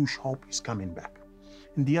huge hope he's coming back.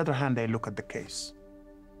 On the other hand, I look at the case.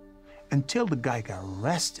 Until the guy got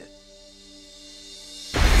arrested.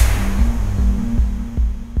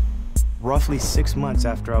 Roughly 6 months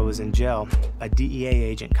after I was in jail, a DEA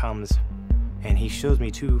agent comes and he shows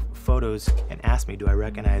me 2 photos and asks me, do I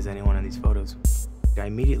recognize anyone in these photos? I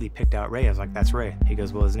immediately picked out Ray. I was like, that's Ray. He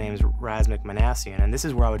goes, well, his name's Razmik Manassian. And this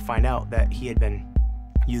is where I would find out that he had been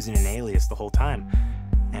using an alias the whole time.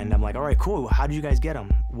 And I'm like, all right, cool. How did you guys get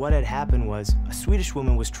him? What had happened was a Swedish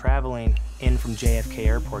woman was traveling in from JFK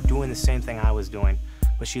Airport doing the same thing I was doing,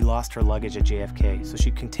 but she lost her luggage at JFK, so she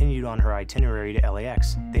continued on her itinerary to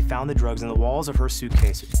LAX. They found the drugs in the walls of her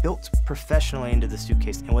suitcase, built professionally into the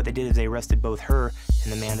suitcase, and what they did is they arrested both her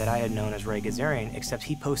and the man that I had known as Ray Gazarian, except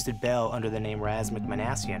he posted bail under the name Razmik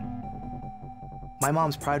Manassian. My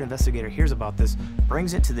mom's private investigator hears about this,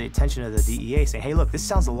 brings it to the attention of the DEA, saying, hey, look, this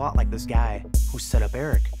sounds a lot like this guy who set up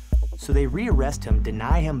Erik. So they rearrest him,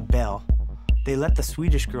 deny him bail. They let the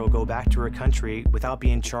Swedish girl go back to her country without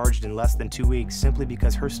being charged in less than 2 weeks, simply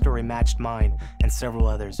because her story matched mine and several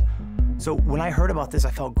others. So when I heard about this,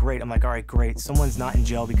 I felt great. I'm like, all right, great. Someone's not in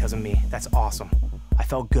jail because of me. That's awesome. I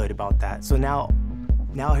felt good about that. So now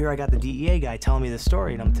here I got the DEA guy telling me this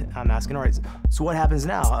story, and I'm asking, all right, so what happens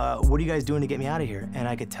now? What are you guys doing to get me out of here? And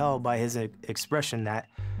I could tell by his expression that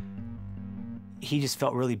he just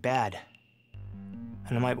felt really bad.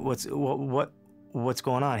 And I'm like, what's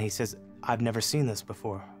going on? He says, I've never seen this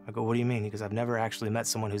before. I go, what do you mean? He goes, I've never actually met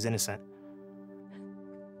someone who's innocent.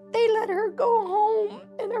 They let her go home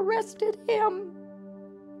and arrested him.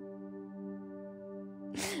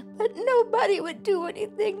 But nobody would do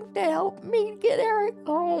anything to help me get Erik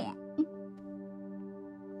home.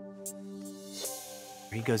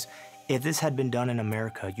 He goes, if this had been done in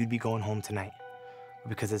America, you'd be going home tonight. But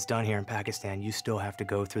because it's done here in Pakistan, you still have to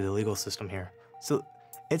go through the legal system here. So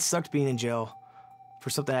it sucked being in jail for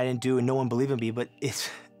something I didn't do and no one believed in me, but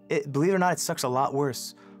believe it or not, it sucks a lot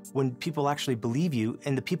worse when people actually believe you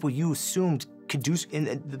and the people you assumed could do, and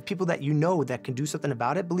the people that you know that can do something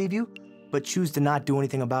about it believe you, but choose to not do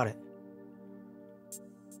anything about it.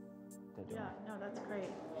 Yeah, no, that's great.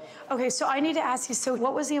 Okay, so I need to ask you, so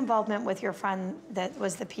what was the involvement with your friend that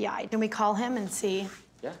was the PI? Can we call him and see?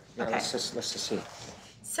 Yeah, Okay. let's just see.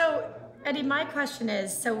 So, Eddie, my question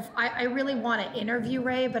is, so I really want to interview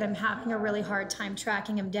Ray, but I'm having a really hard time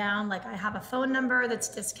tracking him down. Like, I have a phone number that's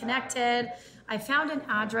disconnected. I found an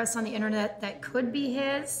address on the internet that could be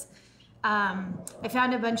his. I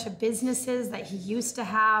found a bunch of businesses that he used to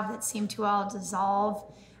have that seemed to all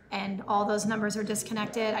dissolve, and all those numbers are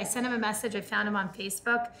disconnected. I sent him a message. I found him on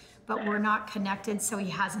Facebook, but we're not connected, so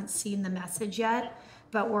he hasn't seen the message yet.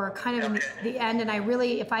 But we're kind of in the end, and I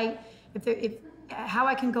really, how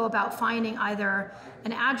I can go about finding either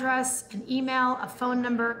an address, an email, a phone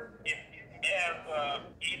number. If you have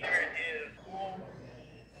either his full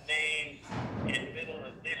name in middle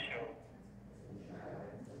initial,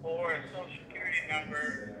 or a social security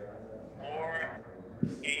number, or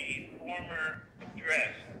a former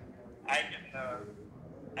address, I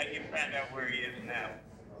can find out where he is now.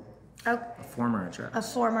 Oh, Former address. a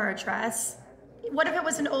former address. What if it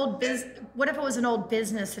was an old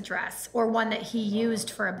business address, or one that he used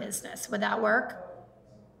for a business? Would that work?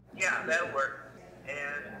 Yeah, that'll work.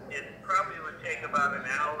 And it probably would take about an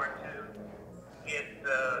hour or two to get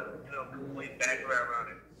complete background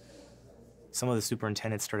on it. Some of the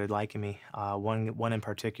superintendents started liking me. One in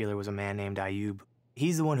particular was a man named Ayub.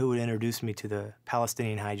 He's the one who would introduce me to the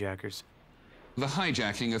Palestinian hijackers. The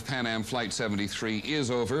hijacking of Pan Am Flight 73 is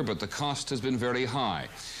over, but the cost has been very high.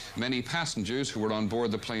 Many passengers who were on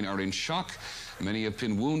board the plane are in shock. Many have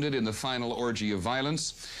been wounded in the final orgy of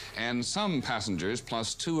violence. And some passengers,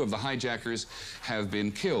 plus 2 of the hijackers, have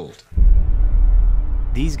been killed.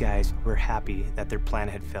 These guys were happy that their plan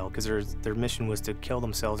had failed because their mission was to kill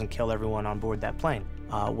themselves and kill everyone on board that plane.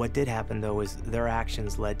 What did happen, though, is their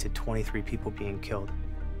actions led to 23 people being killed.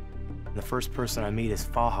 The first person I meet is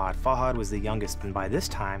Fahad. Fahad was the youngest, and by this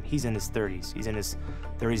time, he's in his 30s.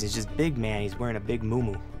 He's just big man. He's wearing a big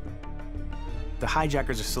muumuu. The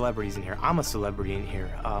hijackers are celebrities in here. I'm a celebrity in here.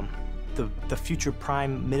 The future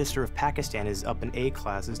Prime Minister of Pakistan is up in A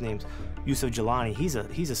class. His name's Yusuf Jalani. He's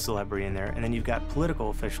a celebrity in there. And then you've got political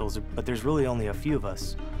officials, but there's really only a few of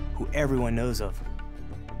us who everyone knows of.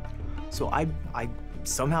 So I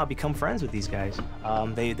somehow become friends with these guys.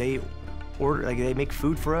 They order, like, they make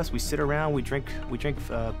food for us. We sit around, we drink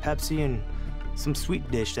Pepsi and some sweet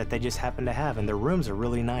dish that they just happen to have, and their rooms are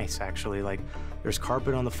really nice, actually. Like, There's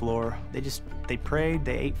carpet on the floor. They prayed,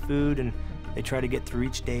 they ate food, and they tried to get through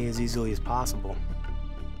each day as easily as possible.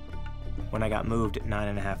 When I got moved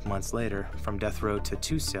 9.5 months later from death row to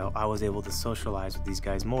 2-cell, I was able to socialize with these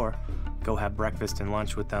guys more, go have breakfast and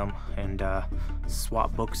lunch with them, and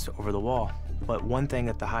swap books over the wall. But one thing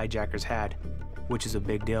that the hijackers had, which is a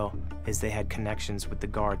big deal, is they had connections with the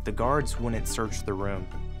guard. The guards wouldn't search the room.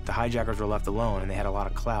 The hijackers were left alone, and they had a lot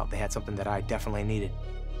of clout. They had something that I definitely needed.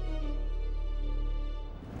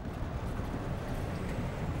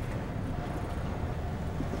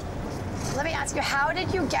 Let me ask you, how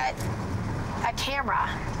did you get a camera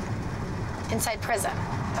inside prison?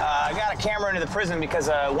 I got a camera into the prison because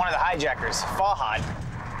one of the hijackers, Fahad,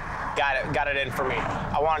 got it in for me.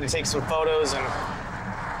 I wanted to take some photos, and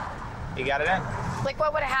he got it in. Like,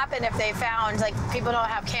 what would have happened if they found, like, people don't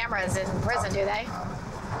have cameras in prison, do they?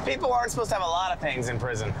 People aren't supposed to have a lot of things in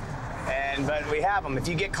prison, but we have them. If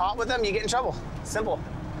you get caught with them, you get in trouble. Simple.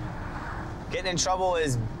 Getting in trouble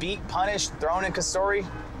is beat, punished, thrown in custody,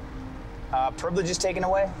 privileges taken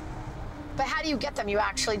away. But how do you get them? You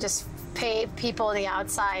actually just pay people on the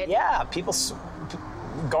outside? Yeah,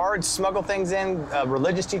 guards smuggle things in,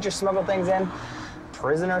 religious teachers smuggle things in,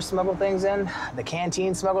 prisoners smuggle things in, the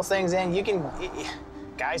canteen smuggles things in.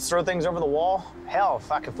 Guys throw things over the wall. Hell,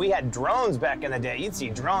 fuck, if we had drones back in the day, you'd see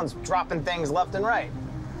drones dropping things left and right.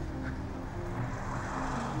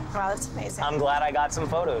 Wow, that's amazing. I'm glad I got some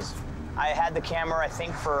photos. I had the camera, I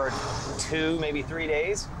think, for 2, maybe 3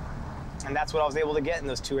 days, and that's what I was able to get in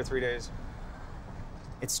those 2 or 3 days.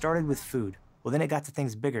 It started with food. Well, then it got to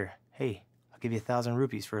things bigger. Hey, I'll give you 1,000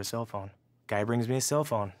 rupees for a cell phone. Guy brings me a cell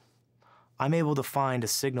phone. I'm able to find a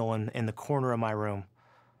signal in the corner of my room.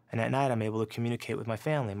 And at night, I'm able to communicate with my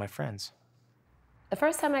family and my friends. The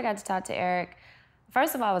first time I got to talk to Erik,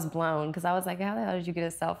 first of all, I was blown, because I was like, how the hell did you get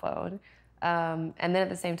a cell phone? And then at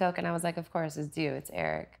the same token, I was like, of course, it's you, it's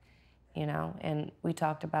Erik, you know? And we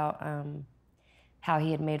talked about how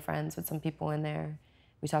he had made friends with some people in there.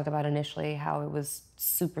 We talked about initially how it was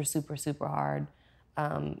super, super, super hard,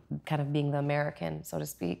 kind of being the American, so to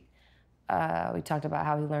speak. We talked about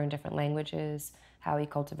how he learned different languages, how he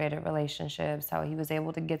cultivated relationships, how he was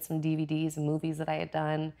able to get some DVDs and movies that I had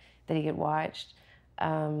done that he had watched.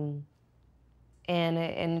 And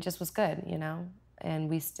it just was good, you know? And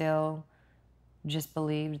we still just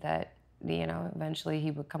believed that, you know, eventually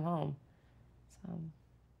he would come home, so.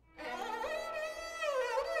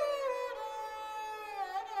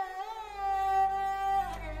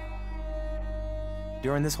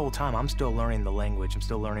 During this whole time, I'm still learning the language. I'm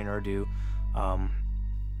still learning Urdu.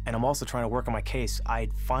 And I'm also trying to work on my case.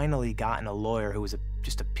 I'd finally gotten a lawyer who was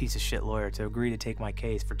just a piece of shit lawyer to agree to take my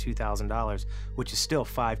case for $2,000, which is still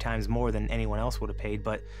 5 times more than anyone else would have paid,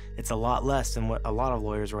 but it's a lot less than what a lot of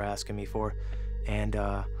lawyers were asking me for. And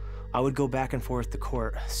I would go back and forth to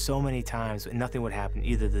court so many times, and nothing would happen.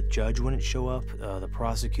 Either the judge wouldn't show up, the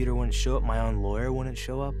prosecutor wouldn't show up, my own lawyer wouldn't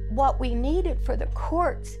show up. What we needed for the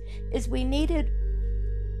courts is we needed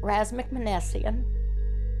Raz McManessian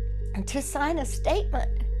to sign a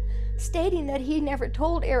statement stating that he never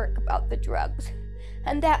told Erik about the drugs,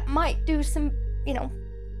 and that might do some, you know,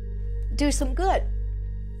 do some good.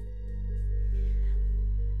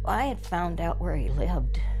 Well, I had found out where he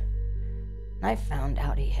lived. I found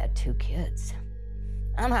out he had 2 kids.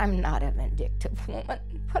 And I'm not a vindictive woman,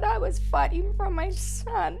 but I was fighting for my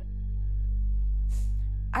son.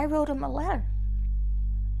 I wrote him a letter,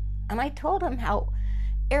 and I told him how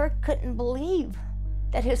Erik couldn't believe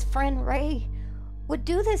that his friend Ray would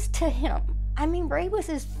do this to him. I mean, Ray was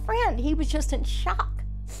his friend. He was just in shock.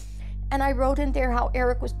 And I wrote in there how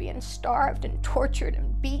Erik was being starved and tortured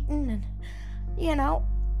and beaten. And, you know,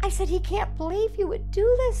 I said, he can't believe you would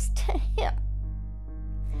do this to him.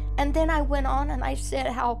 And then I went on and I said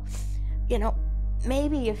how, you know,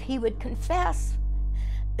 maybe if he would confess,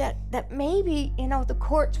 that maybe, you know, the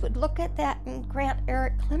courts would look at that and grant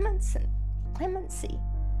Erik clemency.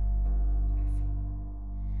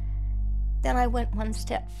 Then I went one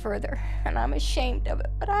step further, and I'm ashamed of it,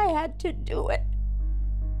 but I had to do it.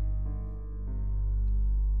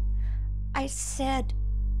 I said,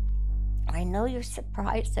 I know you're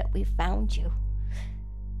surprised that we found you,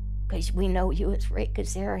 because we know you as Ray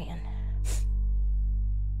Gazarian.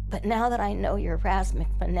 But now that I know you're Raz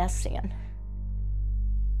McManessian,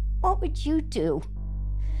 what would you do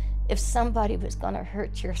if somebody was going to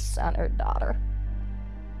hurt your son or daughter?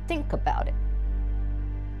 Think about it.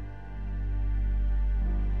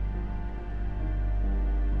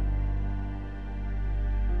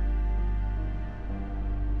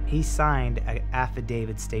 He signed an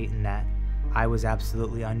affidavit stating that I was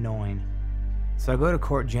absolutely unknowing. So I go to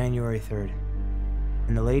court January 3rd,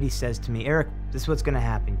 and the lady says to me, Erik, this is what's gonna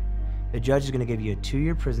happen. The judge is gonna give you a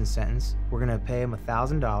 2-year prison sentence. We're gonna pay him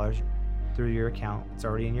 $1,000 through your account. It's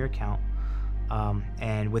already in your account.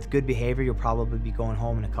 And with good behavior, you'll probably be going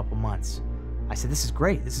home in a couple months. I said, this is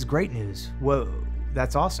great. This is great news. Whoa,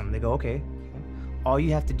 that's awesome. They go, okay. All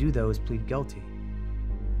you have to do, though, is plead guilty.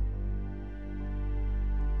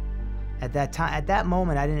 At that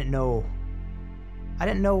moment, I didn't know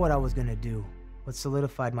what I was gonna do. What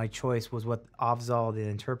solidified my choice was what Afzal, the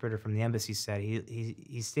interpreter from the embassy, said.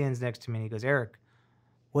 He stands next to me and he goes, Erik,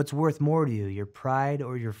 what's worth more to you, your pride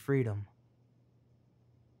or your freedom?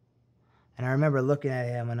 And I remember looking at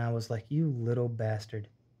him and I was like, you little bastard.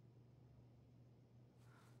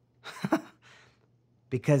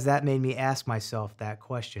 Because that made me ask myself that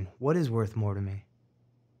question. What is worth more to me?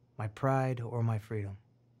 My pride or my freedom?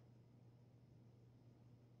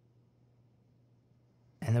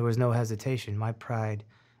 And there was no hesitation. My pride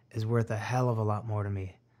is worth a hell of a lot more to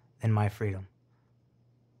me than my freedom.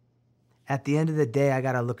 At the end of the day, I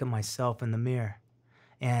gotta look at myself in the mirror.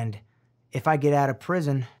 And if I get out of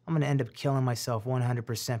prison, I'm gonna end up killing myself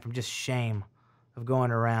 100% from just shame of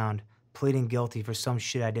going around pleading guilty for some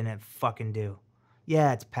shit I didn't fucking do.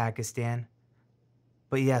 Yeah, it's Pakistan.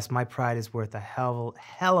 But yes, my pride is worth a hell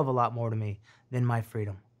of a lot more to me than my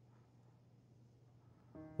freedom.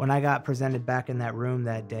 When I got presented back in that room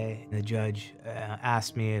that day, the judge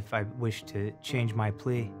asked me if I wished to change my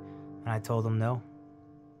plea, and I told him no,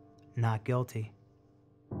 not guilty.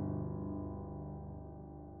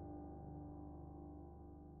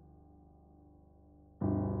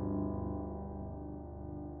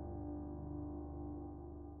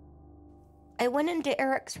 I went into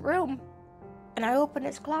Erik's room and I opened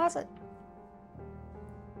his closet.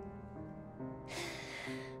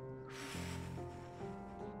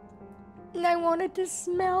 And I wanted to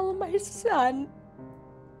smell my son.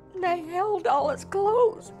 And I held all his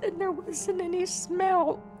clothes and there wasn't any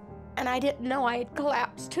smell. And I didn't know I had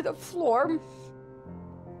collapsed to the floor.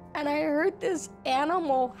 And I heard this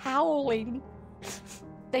animal howling.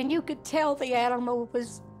 Then you could tell the animal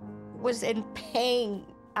was in pain.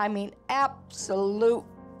 I mean, absolute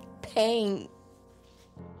pain.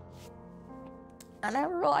 And I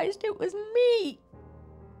realized it was me.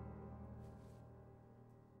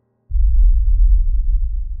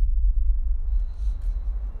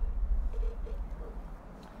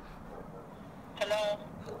 Hello?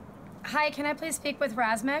 Hi, can I please speak with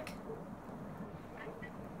Razmik?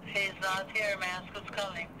 He's not here, may I ask who's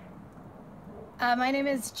calling? My name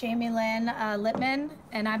is Jamie Lynn Littman,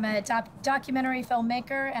 and I'm a documentary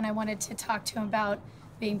filmmaker, and I wanted to talk to him about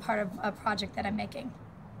being part of a project that I'm making.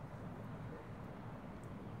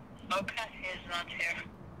 Okay, he's not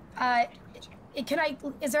here.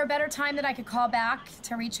 Is there a better time that I could call back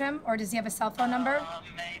to reach him, or does he have a cell phone number?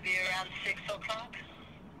 Maybe around 6 o'clock.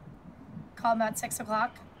 Call him at 6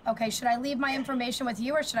 o'clock? Okay, should I leave my information with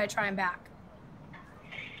you, or should I try him back?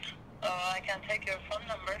 I can take your phone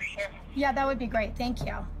number, sure. Yeah, that would be great, thank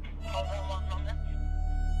you. Hold on one moment.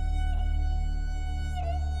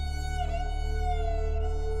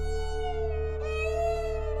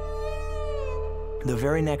 The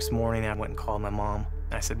very next morning, I went and called my mom.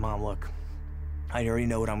 And I said, Mom, look, I already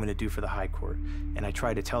know what I'm gonna do for the high court. And I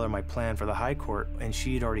tried to tell her my plan for the high court, and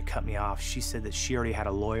she had already cut me off. She said that she already had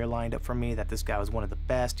a lawyer lined up for me, that this guy was one of the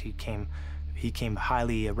best. He came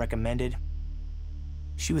highly recommended.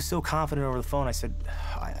 She was so confident over the phone. I said,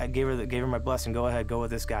 I gave her my blessing. Go ahead, go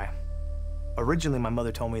with this guy. Originally, my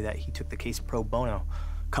mother told me that he took the case pro bono.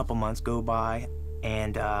 A couple months go by,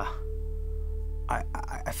 and I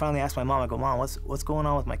finally asked my mom. I go, Mom, what's going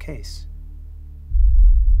on with my case?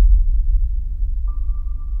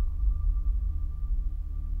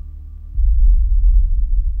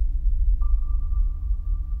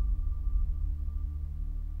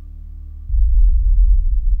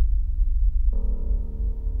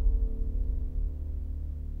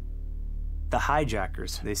 The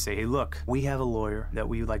hijackers, they say, hey, look, we have a lawyer that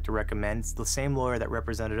we would like to recommend. It's the same lawyer that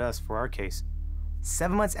represented us for our case.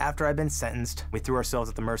 7 months after I'd been sentenced, we threw ourselves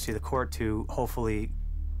at the mercy of the court to hopefully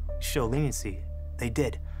show leniency. They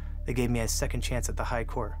did. They gave me a second chance at the high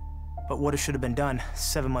court. But what should have been done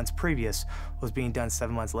 7 months previous was being done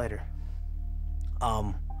 7 months later.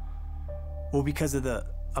 Well, because of the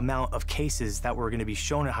amount of cases that were gonna be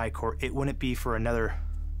shown at high court, it wouldn't be for another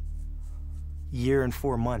year and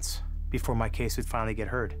 4 months before my case would finally get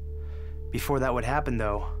heard. Before that would happen,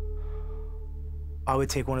 though, I would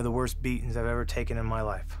take one of the worst beatings I've ever taken in my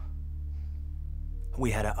life.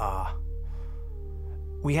 We had a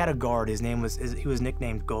guard. His name was, he was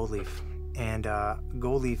nicknamed Goldleaf. And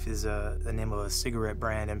Goldleaf is the name of a cigarette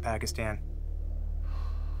brand in Pakistan.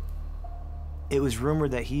 It was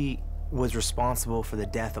rumored that he was responsible for the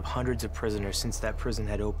death of hundreds of prisoners since that prison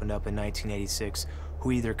had opened up in 1986,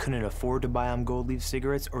 who either couldn't afford to buy them gold leaf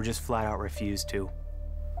cigarettes or just flat out refused to.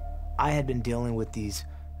 I had been dealing with these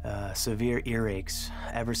severe earaches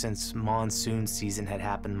ever since monsoon season had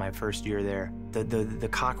happened my first year there. The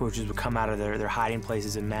cockroaches would come out of their hiding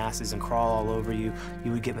places in masses and crawl all over you.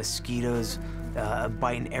 You would get mosquitoes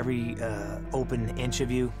biting every open inch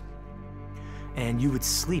of you. And you would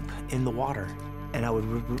sleep in the water. And I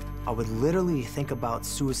would literally think about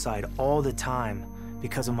suicide all the time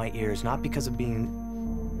because of my ears, not because of being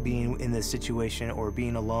in this situation or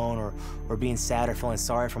being alone or being sad or feeling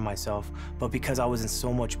sorry for myself, but because I was in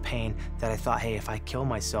so much pain that I thought, hey, if I kill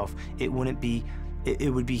myself, it would be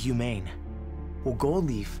humane. Well,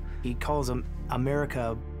 Goldleaf, he calls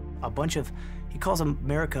America a bunch of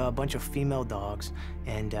female dogs,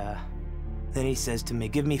 and then he says to me,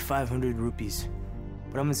 give me 500 rupees.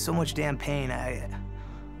 But I'm in so much damn pain, I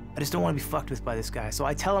just don't want to be fucked with by this guy. So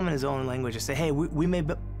I tell him in his own language, I say, hey, we may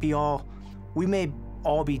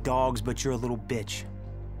all be dogs, but you're a little bitch.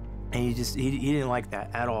 And he didn't like that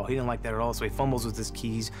at all. He didn't like that at all. So he fumbles with his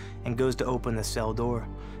keys and goes to open the cell door.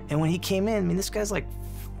 And when he came in, I mean, this guy's like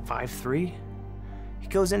 5'3". He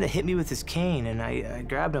goes in to hit me with his cane, and I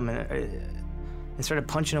grabbed him and started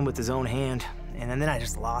punching him with his own hand. And then I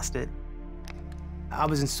just lost it. I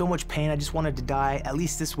was in so much pain, I just wanted to die. At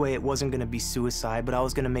least this way it wasn't gonna be suicide, but I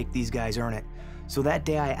was gonna make these guys earn it. So that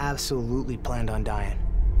day I absolutely planned on dying.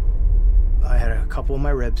 I had a couple of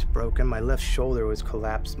my ribs broken, my left shoulder was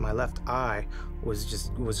collapsed, my left eye was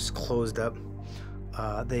just closed up.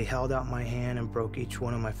 They held out my hand and broke each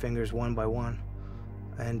one of my fingers one by one.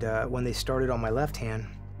 And when they started on my left hand,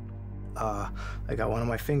 I got one of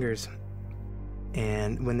my fingers.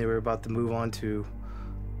 And when they were about to move on to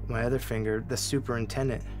my other finger, the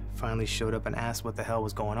superintendent finally showed up and asked what the hell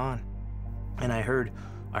was going on. And I heard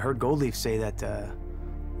Goldleaf say that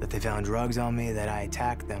they found drugs on me, that I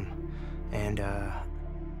attacked them. And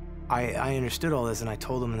I understood all this, and I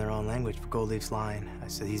told them in their own language, Goldleaf's lying. I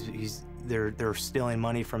said, they're stealing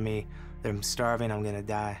money from me, they're starving, I'm gonna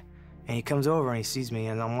die. And he comes over and he sees me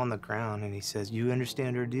and I'm on the ground and he says, you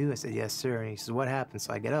understand Urdu? I said, yes, sir. And he says, what happened?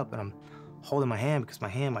 So I get up and I'm holding my hand because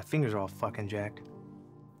my fingers are all fucking jacked.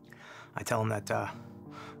 I tell him that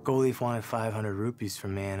Goldleaf wanted 500 rupees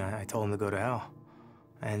from me, and I told him to go to hell.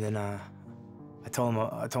 And then I told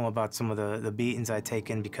him about some of the beatings I'd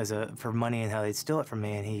taken because for money and how they'd steal it from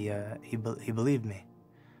me, and he believed me.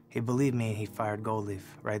 He believed me, and he fired Goldleaf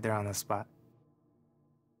right there on the spot.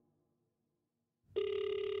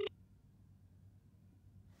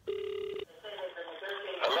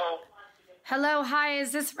 Hello? Hello, hi,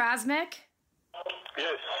 is this Razmik?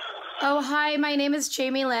 Yes. Oh, hi, my name is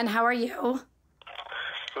Jamie Lynn. How are you?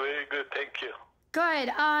 Very good, thank you. Good.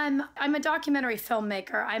 I'm a documentary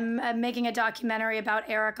filmmaker. I'm making a documentary about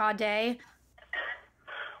Erik Aude.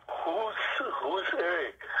 Who's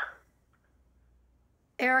Erik?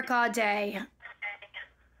 Erik Aude.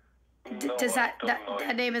 No, Does that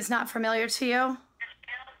name is not familiar to you?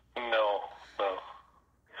 No.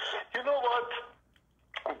 You know what?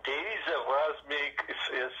 There is a Razmik, it's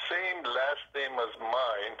the same last name as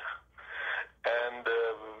mine, and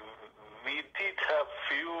we did have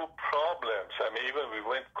few problems. I mean, even we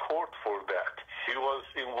went court for that. He was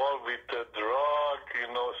involved with the drug,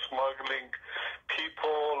 smuggling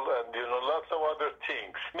people, and lots of other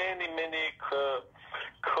things. Many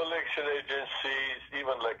collection agencies,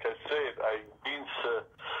 even like I said, I've been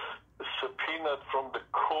subpoenaed from the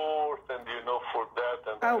court, and for that,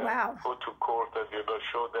 and wow. Go to court and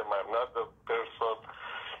show them I'm not the person.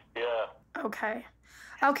 Yeah.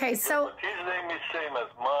 Okay, so his name is same as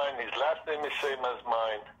mine, his last name is same as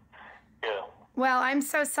mine. Yeah. Well, I'm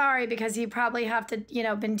so sorry because you probably have to,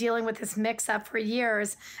 been dealing with this mix-up for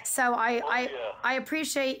years. So I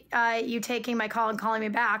appreciate you taking my call and calling me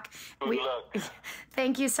back. Good luck.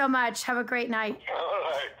 Thank you so much. Have a great night. All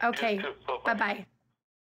right. Okay. Bye-bye.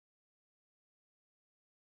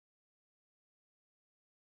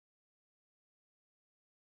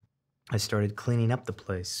 I started cleaning up the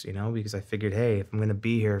place, because I figured, hey, if I'm gonna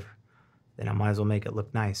be here, then I might as well make it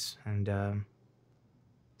look nice. And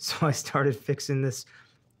so I started fixing this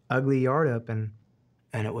ugly yard up, and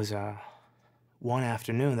it was one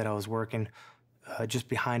afternoon that I was working just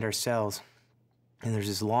behind our cells, and there's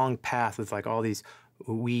this long path with like all these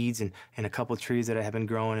weeds and a couple trees that I had been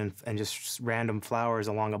growing and just random flowers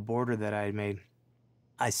along a border that I had made.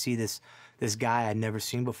 I see this guy I'd never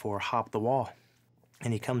seen before hop the wall,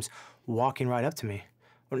 and he comes walking right up to me.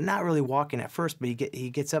 Well, not really walking at first, but he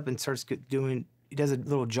gets up and starts he does a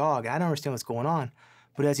little jog. I don't understand what's going on,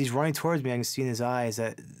 but as he's running towards me, I can see in his eyes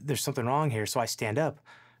that there's something wrong here. So I stand up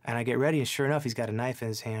And I get ready, and sure enough, he's got a knife in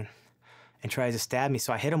his hand and tries to stab me,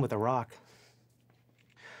 so I hit him with a rock.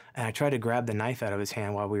 And I tried to grab the knife out of his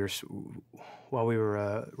hand while we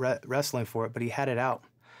were wrestling for it, but he had it out.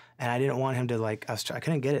 And I didn't want him to, like, I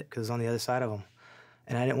couldn't get it because it was on the other side of him.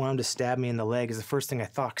 And I didn't want him to stab me in the leg is the first thing I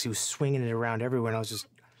thought, because he was swinging it around everywhere, and I was just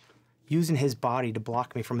using his body to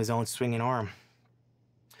block me from his own swinging arm.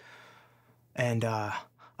 And I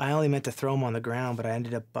only meant to throw him on the ground, but I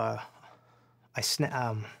ended up, I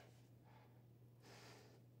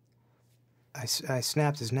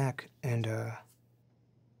snapped his neck, and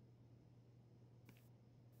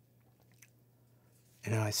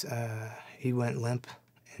you know, he went limp,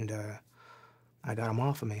 and I got him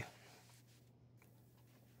off of me.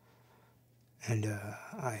 And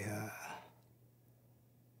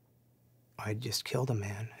I just killed a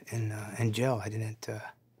man in jail. I didn't.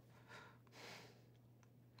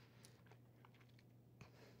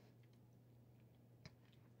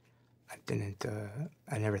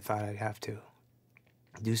 I never thought I'd have to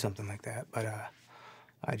do something like that, but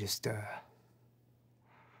I just.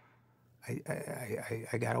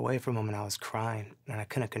 I got away from him, and I was crying, and I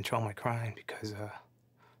couldn't control my crying because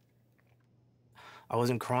I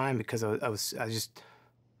wasn't crying because I was just,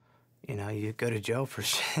 you know, you go to jail for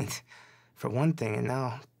shit, for one thing, and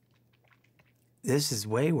now this is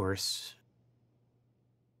way worse.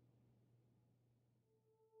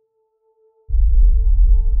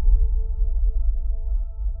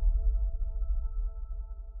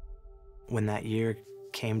 When that year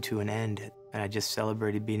came to an end, and I just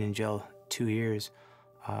celebrated being in jail 2 years,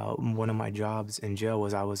 one of my jobs in jail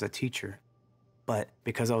was I was a teacher. But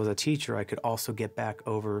because I was a teacher, I could also get back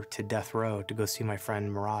over to death row to go see my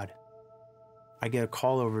friend Murad. I get a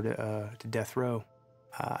call over to death row.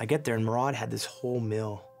 I get there, and Murad had this whole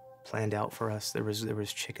meal planned out for us. There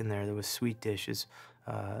was chicken there, there was sweet dishes,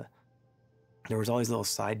 there was all these little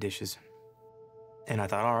side dishes. And I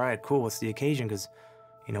thought, all right, cool, what's the occasion? Because,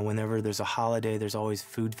 you know, whenever there's a holiday, there's always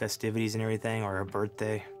food festivities and everything, or a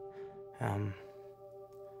birthday.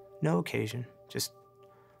 No occasion, just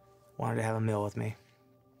wanted to have a meal with me.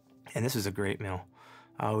 And this was a great meal.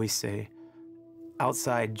 I always say,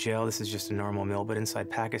 outside jail, this is just a normal meal, but inside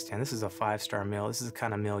Pakistan, this is a 5-star meal. This is the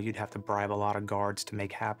kind of meal you'd have to bribe a lot of guards to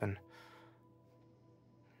make happen.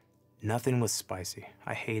 Nothing was spicy.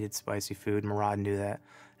 I hated spicy food. Murad knew that.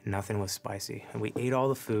 Nothing was spicy. And we ate all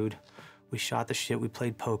the food. We shot the shit. We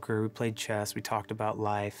played poker. We played chess. We talked about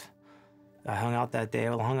life. I hung out that day.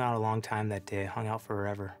 I hung out a long time that day. I hung out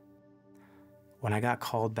forever. When I got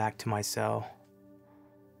called back to my cell,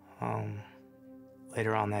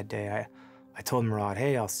 later on that day, I told Murad,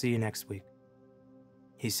 hey, I'll see you next week.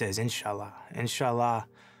 He says, Inshallah. Inshallah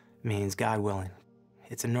means God willing.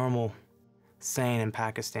 It's a normal saying in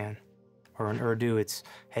Pakistan. Or in Urdu, it's,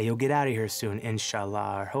 hey, you'll get out of here soon,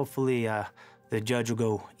 Inshallah. Or hopefully the judge will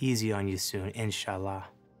go easy on you soon, Inshallah.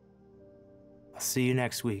 I'll see you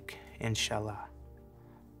next week, Inshallah.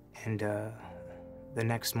 And the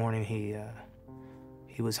next morning, he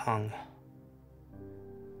was hung.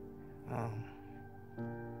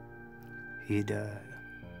 He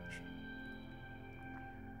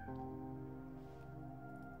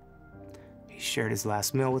shared his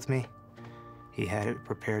last meal with me. He had it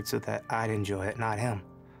prepared so that I'd enjoy it, not him.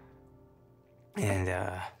 And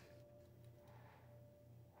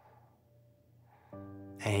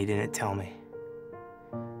he didn't tell me.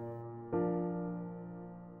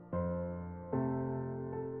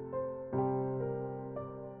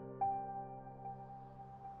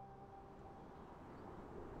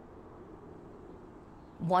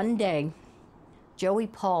 One day,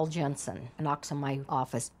 Paul Jensen knocks on my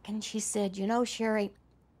office, and she said, you know, Sherry,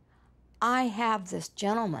 I have this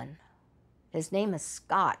gentleman. His name is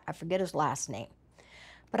Scott. I forget his last name.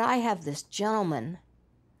 But I have this gentleman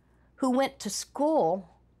who went to school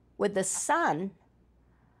with the son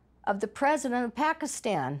of the president of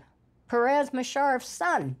Pakistan, Pervez Musharraf's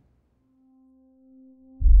son.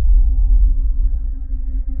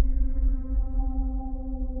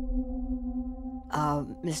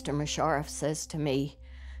 Mr. Musharraf says to me,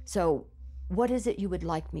 so what is it you would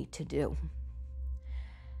like me to do?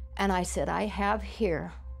 And I said, I have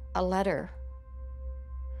here a letter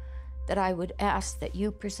that I would ask that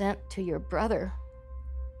you present to your brother,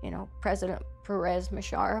 you know, President Pervez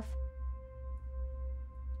Musharraf,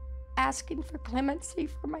 asking for clemency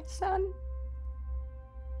for my son.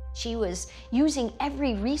 She was using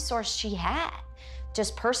every resource she had,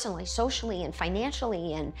 just personally, socially, and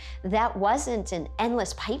financially, and that wasn't an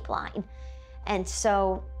endless pipeline. And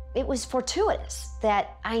so it was fortuitous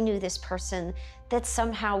that I knew this person that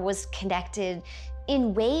somehow was connected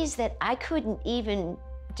in ways that I couldn't even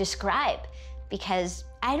describe, because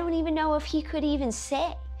I don't even know if he could even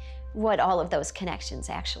say what all of those connections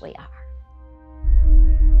actually are.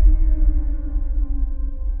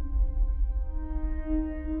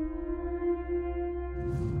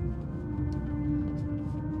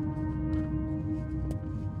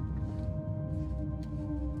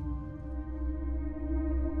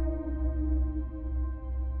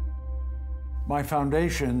 My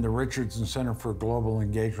foundation, the Richardson Center for Global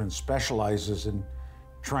Engagement, specializes in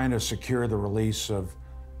trying to secure the release of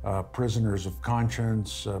prisoners of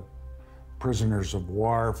conscience, prisoners of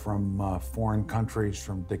war from foreign countries,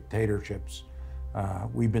 from dictatorships.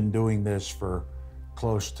 We've been doing this for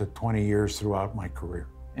close to 20 years throughout my career.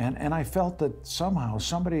 And I felt that somehow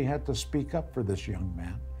somebody had to speak up for this young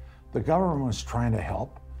man. The government was trying to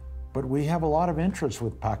help, but we have a lot of interests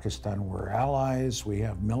with Pakistan. We're allies, we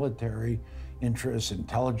have military interests,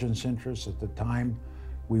 intelligence interests. At the time,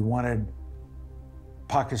 we wanted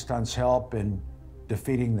Pakistan's help in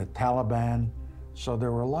defeating the Taliban. So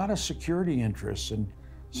there were a lot of security interests, and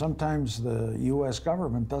sometimes the US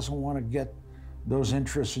government doesn't want to get those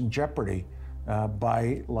interests in jeopardy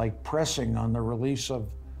by pressing on the release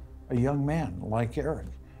of a young man like Erik.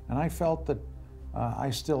 And I felt that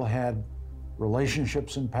I still had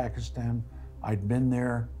relationships in Pakistan. I'd been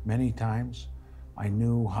there many times. I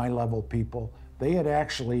knew high-level people. They had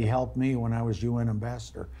actually helped me when I was UN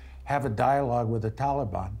ambassador have a dialogue with the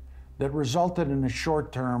Taliban that resulted in a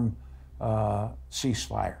short-term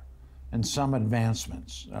ceasefire and some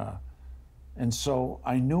advancements. And so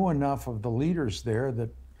I knew enough of the leaders there that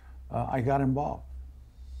I got involved.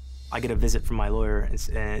 I get a visit from my lawyer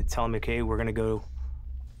and tell him, okay, we're gonna go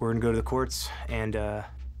to the courts and we're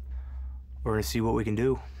gonna see what we can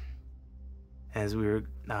do. As we were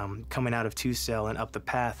coming out of two-cell and up the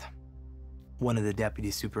path, one of the deputy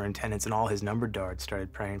superintendents and all his numbered guards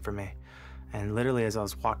started praying for me. And literally, as I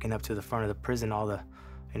was walking up to the front of the prison, all the,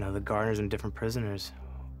 the gardeners and different prisoners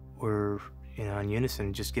were, in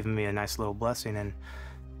unison, just giving me a nice little blessing. And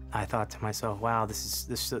I thought to myself, wow,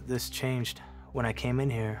 this changed. When I came in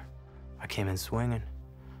here, I came in swinging,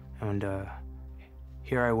 and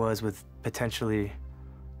here I was with potentially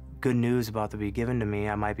good news about to be given to me.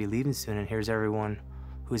 I might be leaving soon, and here's everyone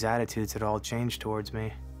whose attitudes had all changed towards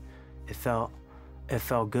me. It felt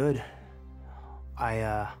good.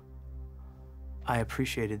 I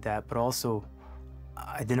appreciated that, but also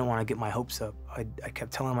I didn't want to get my hopes up. I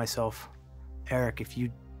kept telling myself, Erik, if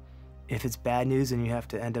it's bad news and you have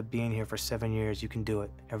to end up being here for 7 years, you can do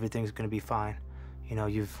it. Everything's gonna be fine.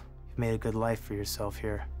 You've made a good life for yourself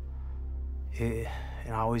here. And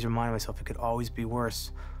I always remind myself it could always be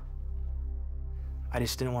worse. I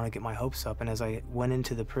just didn't want to get my hopes up, and as I went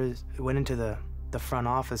into the front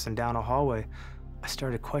office and down a hallway, I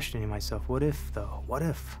started questioning myself. What if, though? What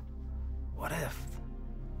if? What if?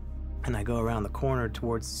 And I go around the corner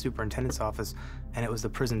towards the superintendent's office, and it was the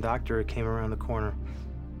prison doctor who came around the corner,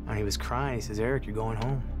 and he was crying. He says, Erik, you're going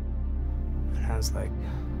home. And I was like,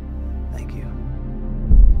 thank you.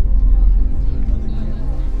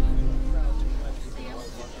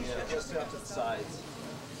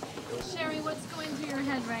 Sherry, what's going through your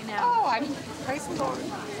head right now? Oh, praise the Lord.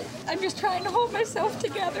 I'm just trying to hold myself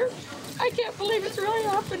together. I can't believe it's really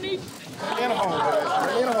happening. In a hole,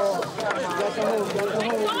 guys. In a hole. Got the hole. Got the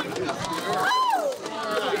hole.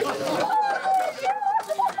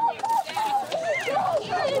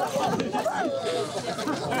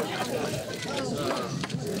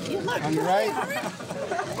 On your right.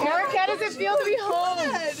 Erik, how does it feel to be home?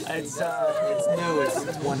 It's new.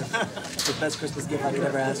 It's wonderful. It's the best Christmas gift I could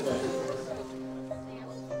ever ask for.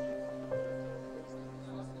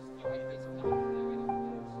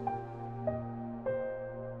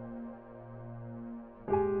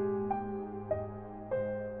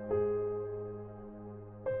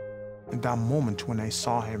 In that moment when I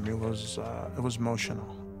saw him, it was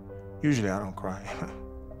emotional. Usually I don't cry.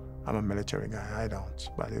 I'm a military guy. I don't,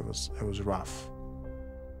 but it was rough.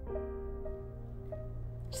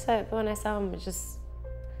 So when I saw him, I just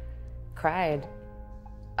cried.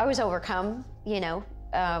 I was overcome,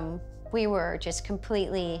 we were just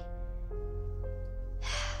completely,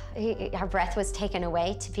 our breath was taken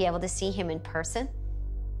away to be able to see him in person.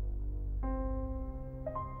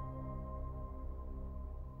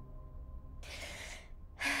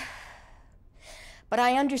 But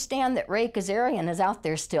I understand that Ray Kazarian is out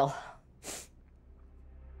there still.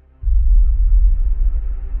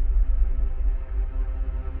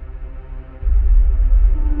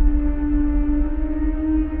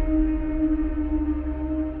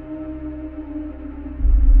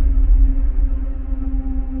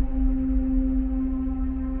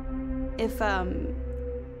 If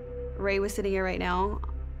Ray was sitting here right now,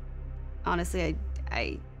 honestly,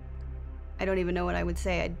 I don't even know what I would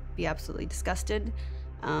say. I'd be absolutely disgusted.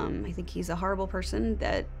 I think he's a horrible person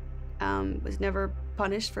that was never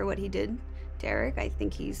punished for what he did to Erik. I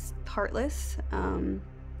think he's heartless. And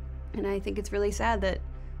I think it's really sad that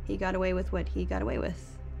he got away with what he got away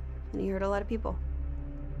with. And he hurt a lot of people.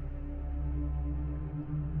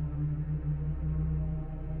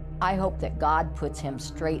 I hope that God puts him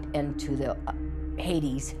straight into the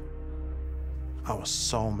Hades. I was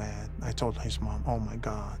so mad. I told his mom, oh my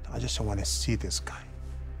God, I just don't want to see this guy.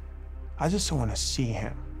 I just don't want to see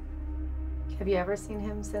him. Have you ever seen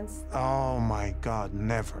him since? Oh my God,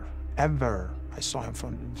 never, ever. I saw him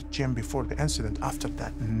from the gym before the incident. After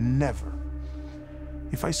that, never.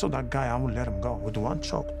 If I saw that guy, I would let him go with one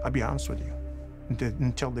choke. I'll be honest with you,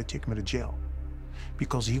 until they take me to jail.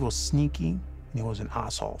 Because he was sneaky, and he was an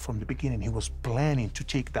asshole from the beginning. He was planning to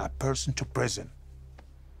take that person to prison.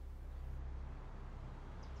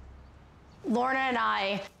 Lorna and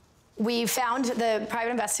I, the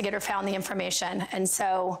private investigator found the information, and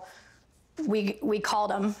so we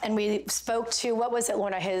called him, and we spoke to, what was it,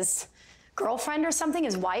 Lorna, his girlfriend or something,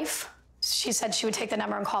 his wife? She said she would take the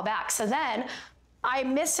number and call back. So then I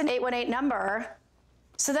missed an 818 number,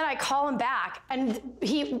 so then I call him back, and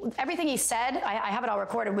everything he said, I have it all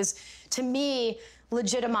recorded, was, to me,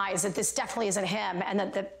 legitimized that this definitely isn't him, and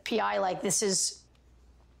that the PI, like, this is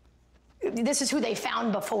who they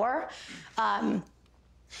found before.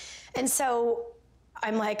 And so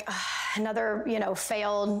I'm like, another,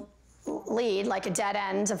 failed lead, like a dead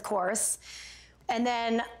end, of course. And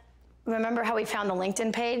then, remember how we found the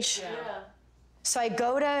LinkedIn page? Yeah. So I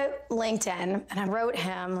go to LinkedIn, and I wrote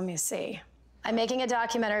him, let me see. I'm making a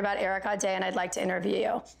documentary about Erik Aude, and I'd like to interview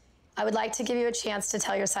you. I would like to give you a chance to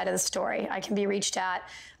tell your side of the story. I can be reached at.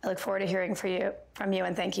 I look forward to hearing from you,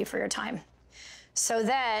 and thank you for your time. So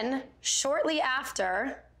then, shortly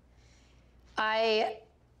after, I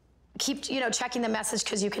keep, checking the message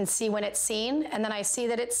because you can see when it's seen, and then I see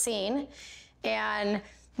that it's seen, and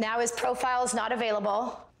now his profile is not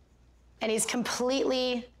available, and he's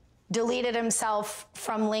completely deleted himself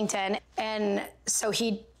from LinkedIn, and so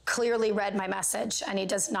he clearly read my message, and he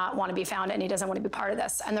does not want to be found, and he doesn't want to be part of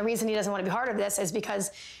this. And the reason he doesn't want to be part of this is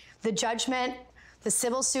because the judgment, the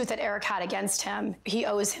civil suit that Erik had against him, he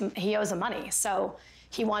owes him money, so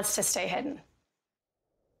he wants to stay hidden.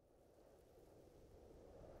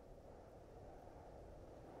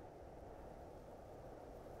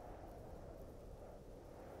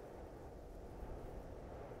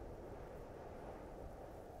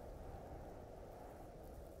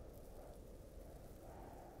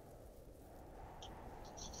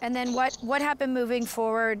 And then what happened moving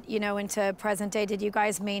forward, into present day? Did you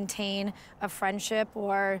guys maintain a friendship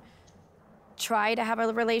or try to have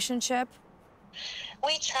a relationship?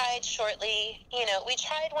 We tried shortly, we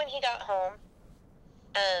tried when he got home.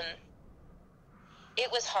 It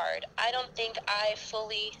was hard. I don't think I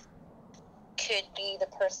fully could be the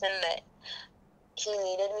person that he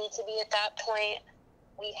needed me to be at that point.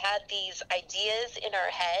 We had these ideas in our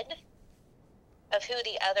head of who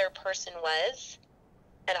the other person was.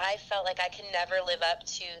 And I felt like I could never live up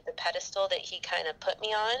to the pedestal that he kind of put me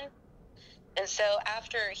on. And so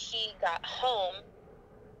after he got home,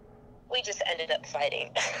 we just ended up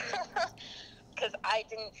fighting. Because I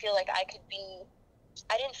didn't feel like I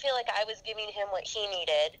was giving him what he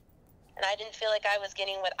needed. And I didn't feel like I was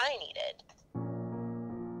getting what I needed.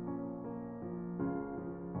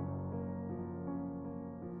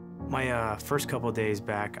 My first couple of days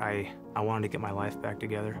back, I wanted to get my life back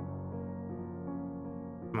together.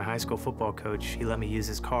 My high school football coach, he let me use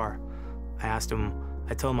his car. I told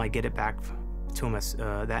him I'd get it back to him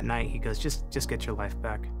that night. He goes, just get your life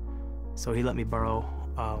back. So he let me borrow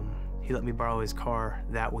his car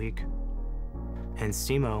that week. And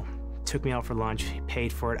Simo took me out for lunch, he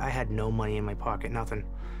paid for it. I had no money in my pocket, nothing.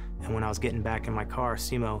 And when I was getting back in my car,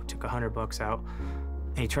 Simo took $100 out,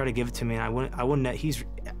 and he tried to give it to me, and I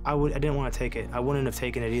didn't want to take it. I wouldn't have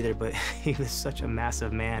taken it either, but he was such a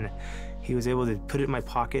massive man. He was able to put it in my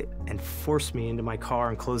pocket and force me into my car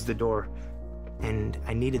and close the door. And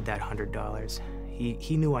I needed that $100.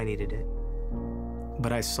 He knew I needed it.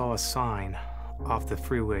 But I saw a sign off the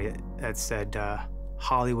freeway that said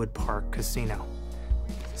Hollywood Park Casino.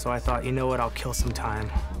 So I thought, you know what, I'll kill some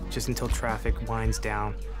time just until traffic winds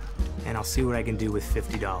down, and I'll see what I can do with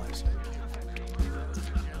 $50.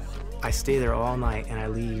 I stay there all night, and I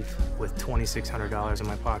leave with $2,600 in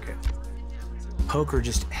my pocket. Poker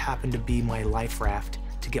just happened to be my life raft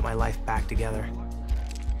to get my life back together.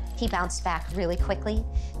 He bounced back really quickly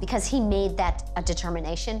because he made that a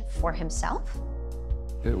determination for himself.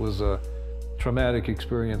 It was a traumatic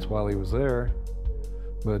experience while he was there,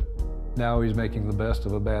 but Now he's making the best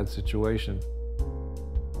of a bad situation.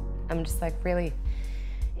 I'm just like really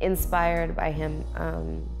inspired by him,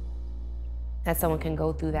 that someone can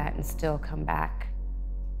go through that and still come back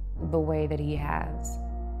the way that he has.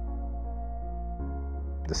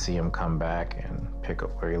 To see him come back and pick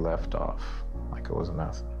up where he left off, like it was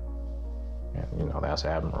nothing. And, you know, that's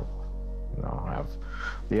admirable. You know, I have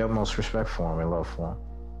the utmost respect for him and love for him.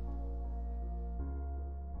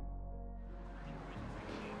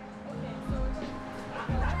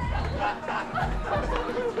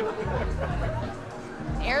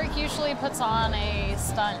 Erik usually puts on a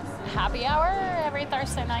stunt happy hour every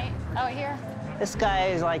Thursday night out here. This guy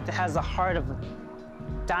is like has the heart of a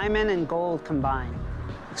diamond and gold combined.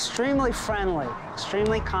 Extremely friendly,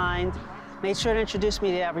 extremely kind. Made sure to introduce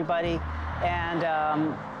me to everybody. And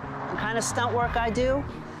the kind of stunt work I do,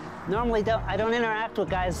 normally I don't interact with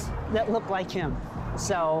guys that look like him.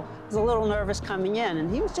 So I was a little nervous coming in, and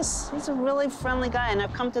he's a really friendly guy, and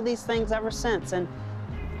I've come to these things ever since, and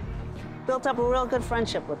built up a real good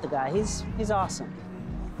friendship with the guy. He's awesome.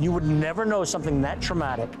 You would never know something that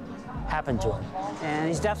traumatic happened to him. And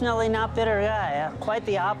he's definitely not bitter guy, quite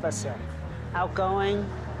the opposite. Outgoing,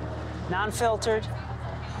 non-filtered,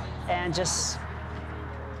 and just,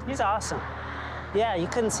 he's awesome. Yeah, you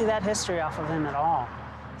couldn't see that history off of him at all.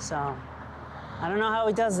 So, I don't know how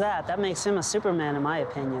he does that. That makes him a Superman, in my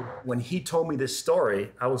opinion. When he told me this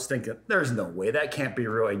story, I was thinking, there's no way, that can't be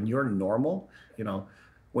real, and you're normal. You know,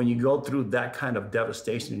 when you go through that kind of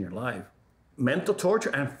devastation in your life, mental torture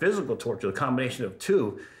and physical torture, the combination of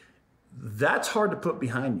two, that's hard to put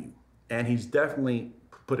behind you. And he's definitely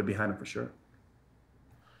put it behind him for sure.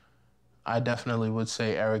 I definitely would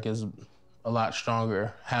say Erik is a lot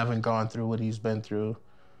stronger, having gone through what he's been through.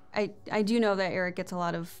 I do know that Erik gets a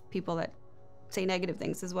lot of people that say negative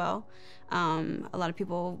things as well. A lot of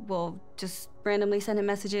people will just randomly send him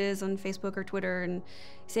messages on Facebook or Twitter and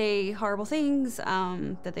say horrible things,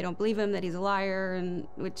 that they don't believe him, that he's a liar, and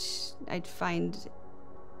which I find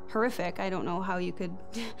horrific. I don't know how you could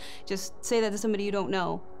just say that to somebody you don't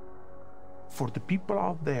know. For the people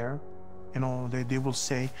out there, you know, they will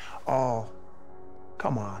say, oh,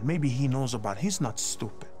 come on, maybe he knows about it. He's not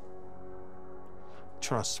stupid.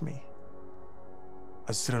 Trust me,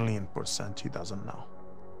 a zillion% he doesn't know.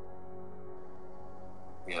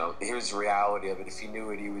 You know, here's the reality of it. If he knew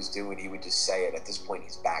what he was doing, he would just say it. At this point,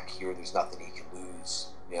 he's back here. There's nothing he can lose,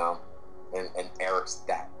 you know? And Erik's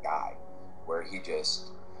that guy where he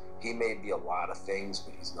may be a lot of things,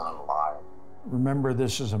 but he's not a liar. Remember,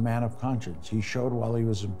 this is a man of conscience. He showed while he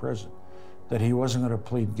was in prison that he wasn't going to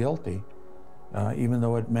plead guilty, even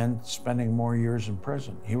though it meant spending more years in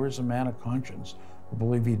prison. He was a man of conscience. I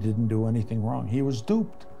believe he didn't do anything wrong. He was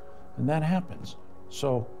duped, and that happens.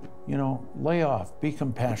 So, you know, lay off, be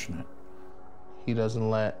compassionate. He doesn't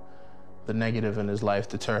let the negative in his life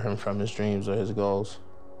deter him from his dreams or his goals.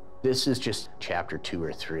 This is just chapter 2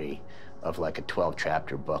 or 3 of like a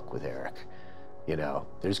 12-chapter book with Erik. You know,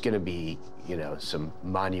 there's gonna be, you know, some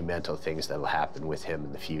monumental things that'll happen with him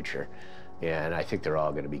in the future, and I think they're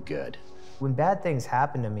all gonna be good. When bad things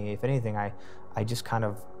happen to me, if anything, I just kind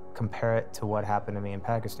of compare it to what happened to me in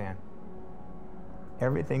Pakistan.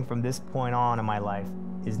 Everything from this point on in my life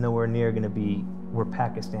is nowhere near gonna be where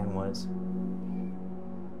Pakistan was.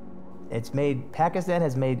 Pakistan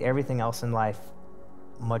has made everything else in life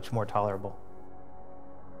much more tolerable.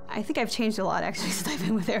 I think I've changed a lot, actually, since I've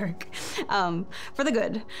been with Erik, for the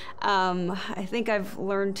good. I think I've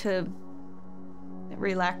learned to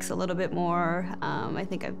relax a little bit more. I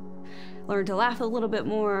think I've learned to laugh a little bit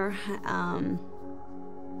more.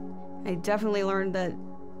 I definitely learned that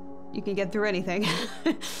you can get through anything.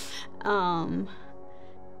 I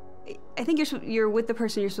think you're with the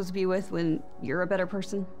person you're supposed to be with when you're a better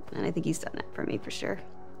person, and I think he's done that for me, for sure.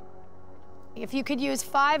 If you could use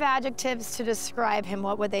 5 adjectives to describe him,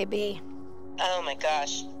 what would they be? Oh my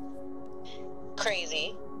gosh.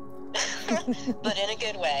 Crazy, but in a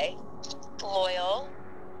good way. Loyal.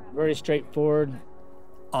 Very straightforward.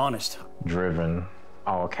 Honest. Driven,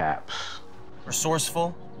 all caps.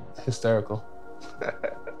 Resourceful. Hysterical.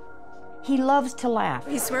 He loves to laugh.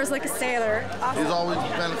 He swears like a sailor. He's always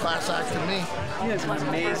been a class act to me. He is an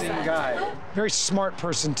amazing guy. Very smart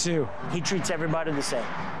person, too. He treats everybody the same.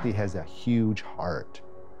 He has a huge heart.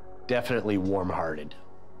 Definitely warm-hearted.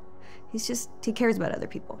 He cares about other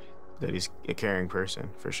people. That he's a caring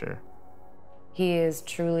person, for sure. He is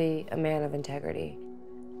truly a man of integrity.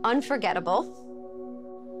 Unforgettable.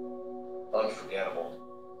 Unforgettable.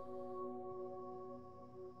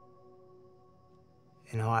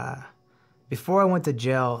 You know, before I went to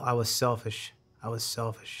jail, I was selfish. I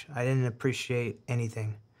didn't appreciate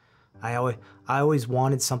anything. I always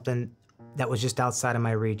wanted something that was just outside of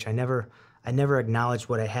my reach. I never acknowledged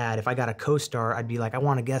what I had. If I got a co-star, I'd be like, I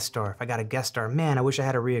want a guest star. If I got a guest star, man, I wish I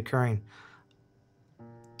had a reoccurring.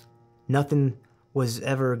 Nothing was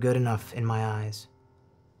ever good enough in my eyes.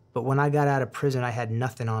 But when I got out of prison, I had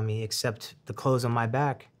nothing on me except the clothes on my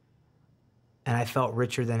back. And I felt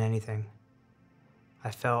richer than anything.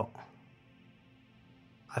 I felt,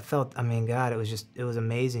 I mean, God, it was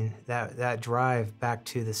amazing. That drive back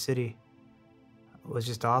to the city was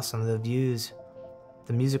just awesome. The views,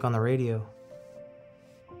 the music on the radio.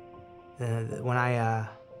 When I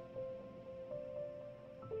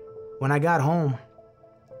got home,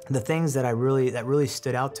 the things that really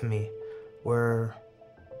stood out to me were,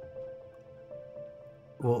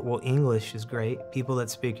 well, English is great. People that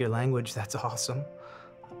speak your language, that's awesome.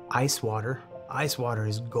 Ice water. Ice water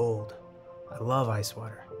is gold. I love ice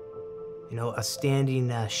water. You know, a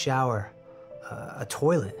standing shower, a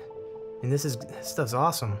toilet. And this stuff's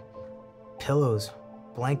awesome. Pillows,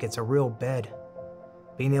 blankets, a real bed.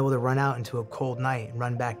 Being able to run out into a cold night and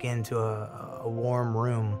run back into a warm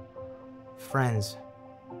room. Friends.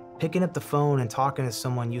 Picking up the phone and talking to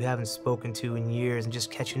someone you haven't spoken to in years and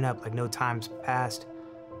just catching up like no time's passed.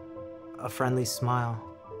 A friendly smile.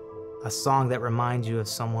 A song that reminds you of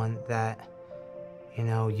someone that, you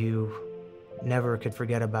know, you never could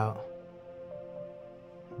forget about.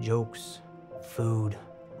 Jokes, food,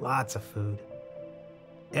 lots of food.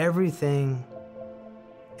 Everything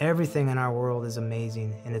in our world is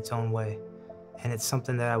amazing in its own way, and it's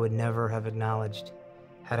something that I would never have acknowledged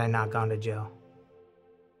had I not gone to jail.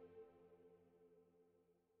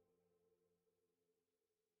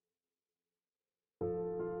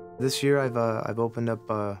 This year I've opened up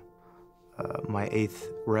my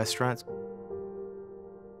 8th restaurant.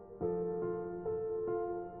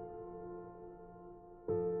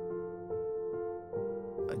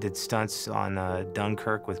 I did stunts on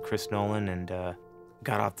Dunkirk with Chris Nolan, and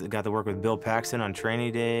got to work with Bill Paxton on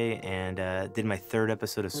Training Day, and did my 3rd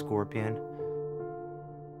episode of Scorpion.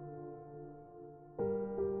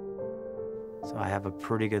 So I have a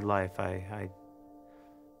pretty good life. I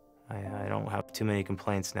don't have too many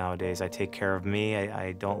complaints nowadays. I take care of me.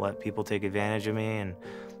 I don't let people take advantage of me, and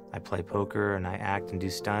I play poker, and I act and do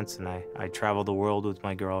stunts, and I travel the world with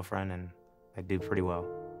my girlfriend, and I do pretty well.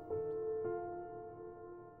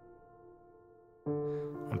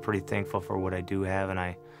 I'm pretty thankful for what I do have, and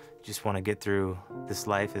I just want to get through this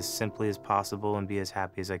life as simply as possible and be as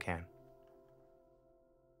happy as I can.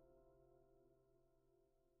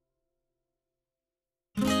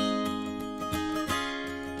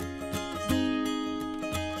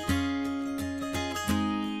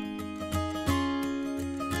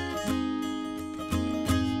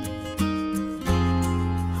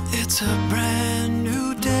 It's a brand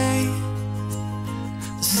new day.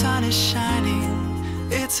 The sun is shining.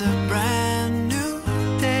 It's a brand new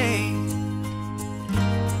day.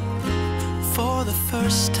 For the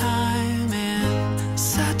first time in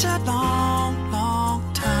such a long,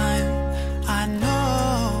 long time, I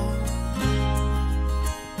know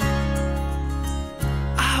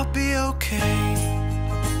I'll be okay.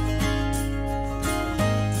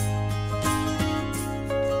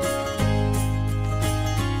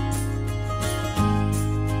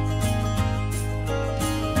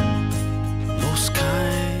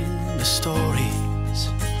 Stories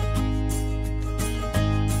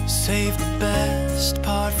save the best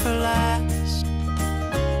part for last,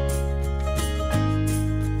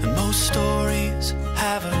 and most stories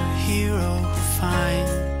have a hero who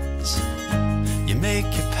finds you. Make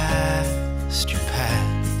your past your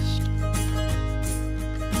past.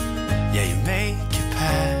 Yeah, you make your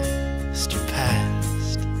past your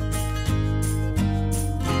past.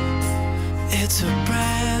 It's a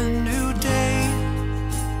brand new day.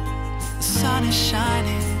 The sun is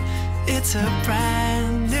shining, it's a brand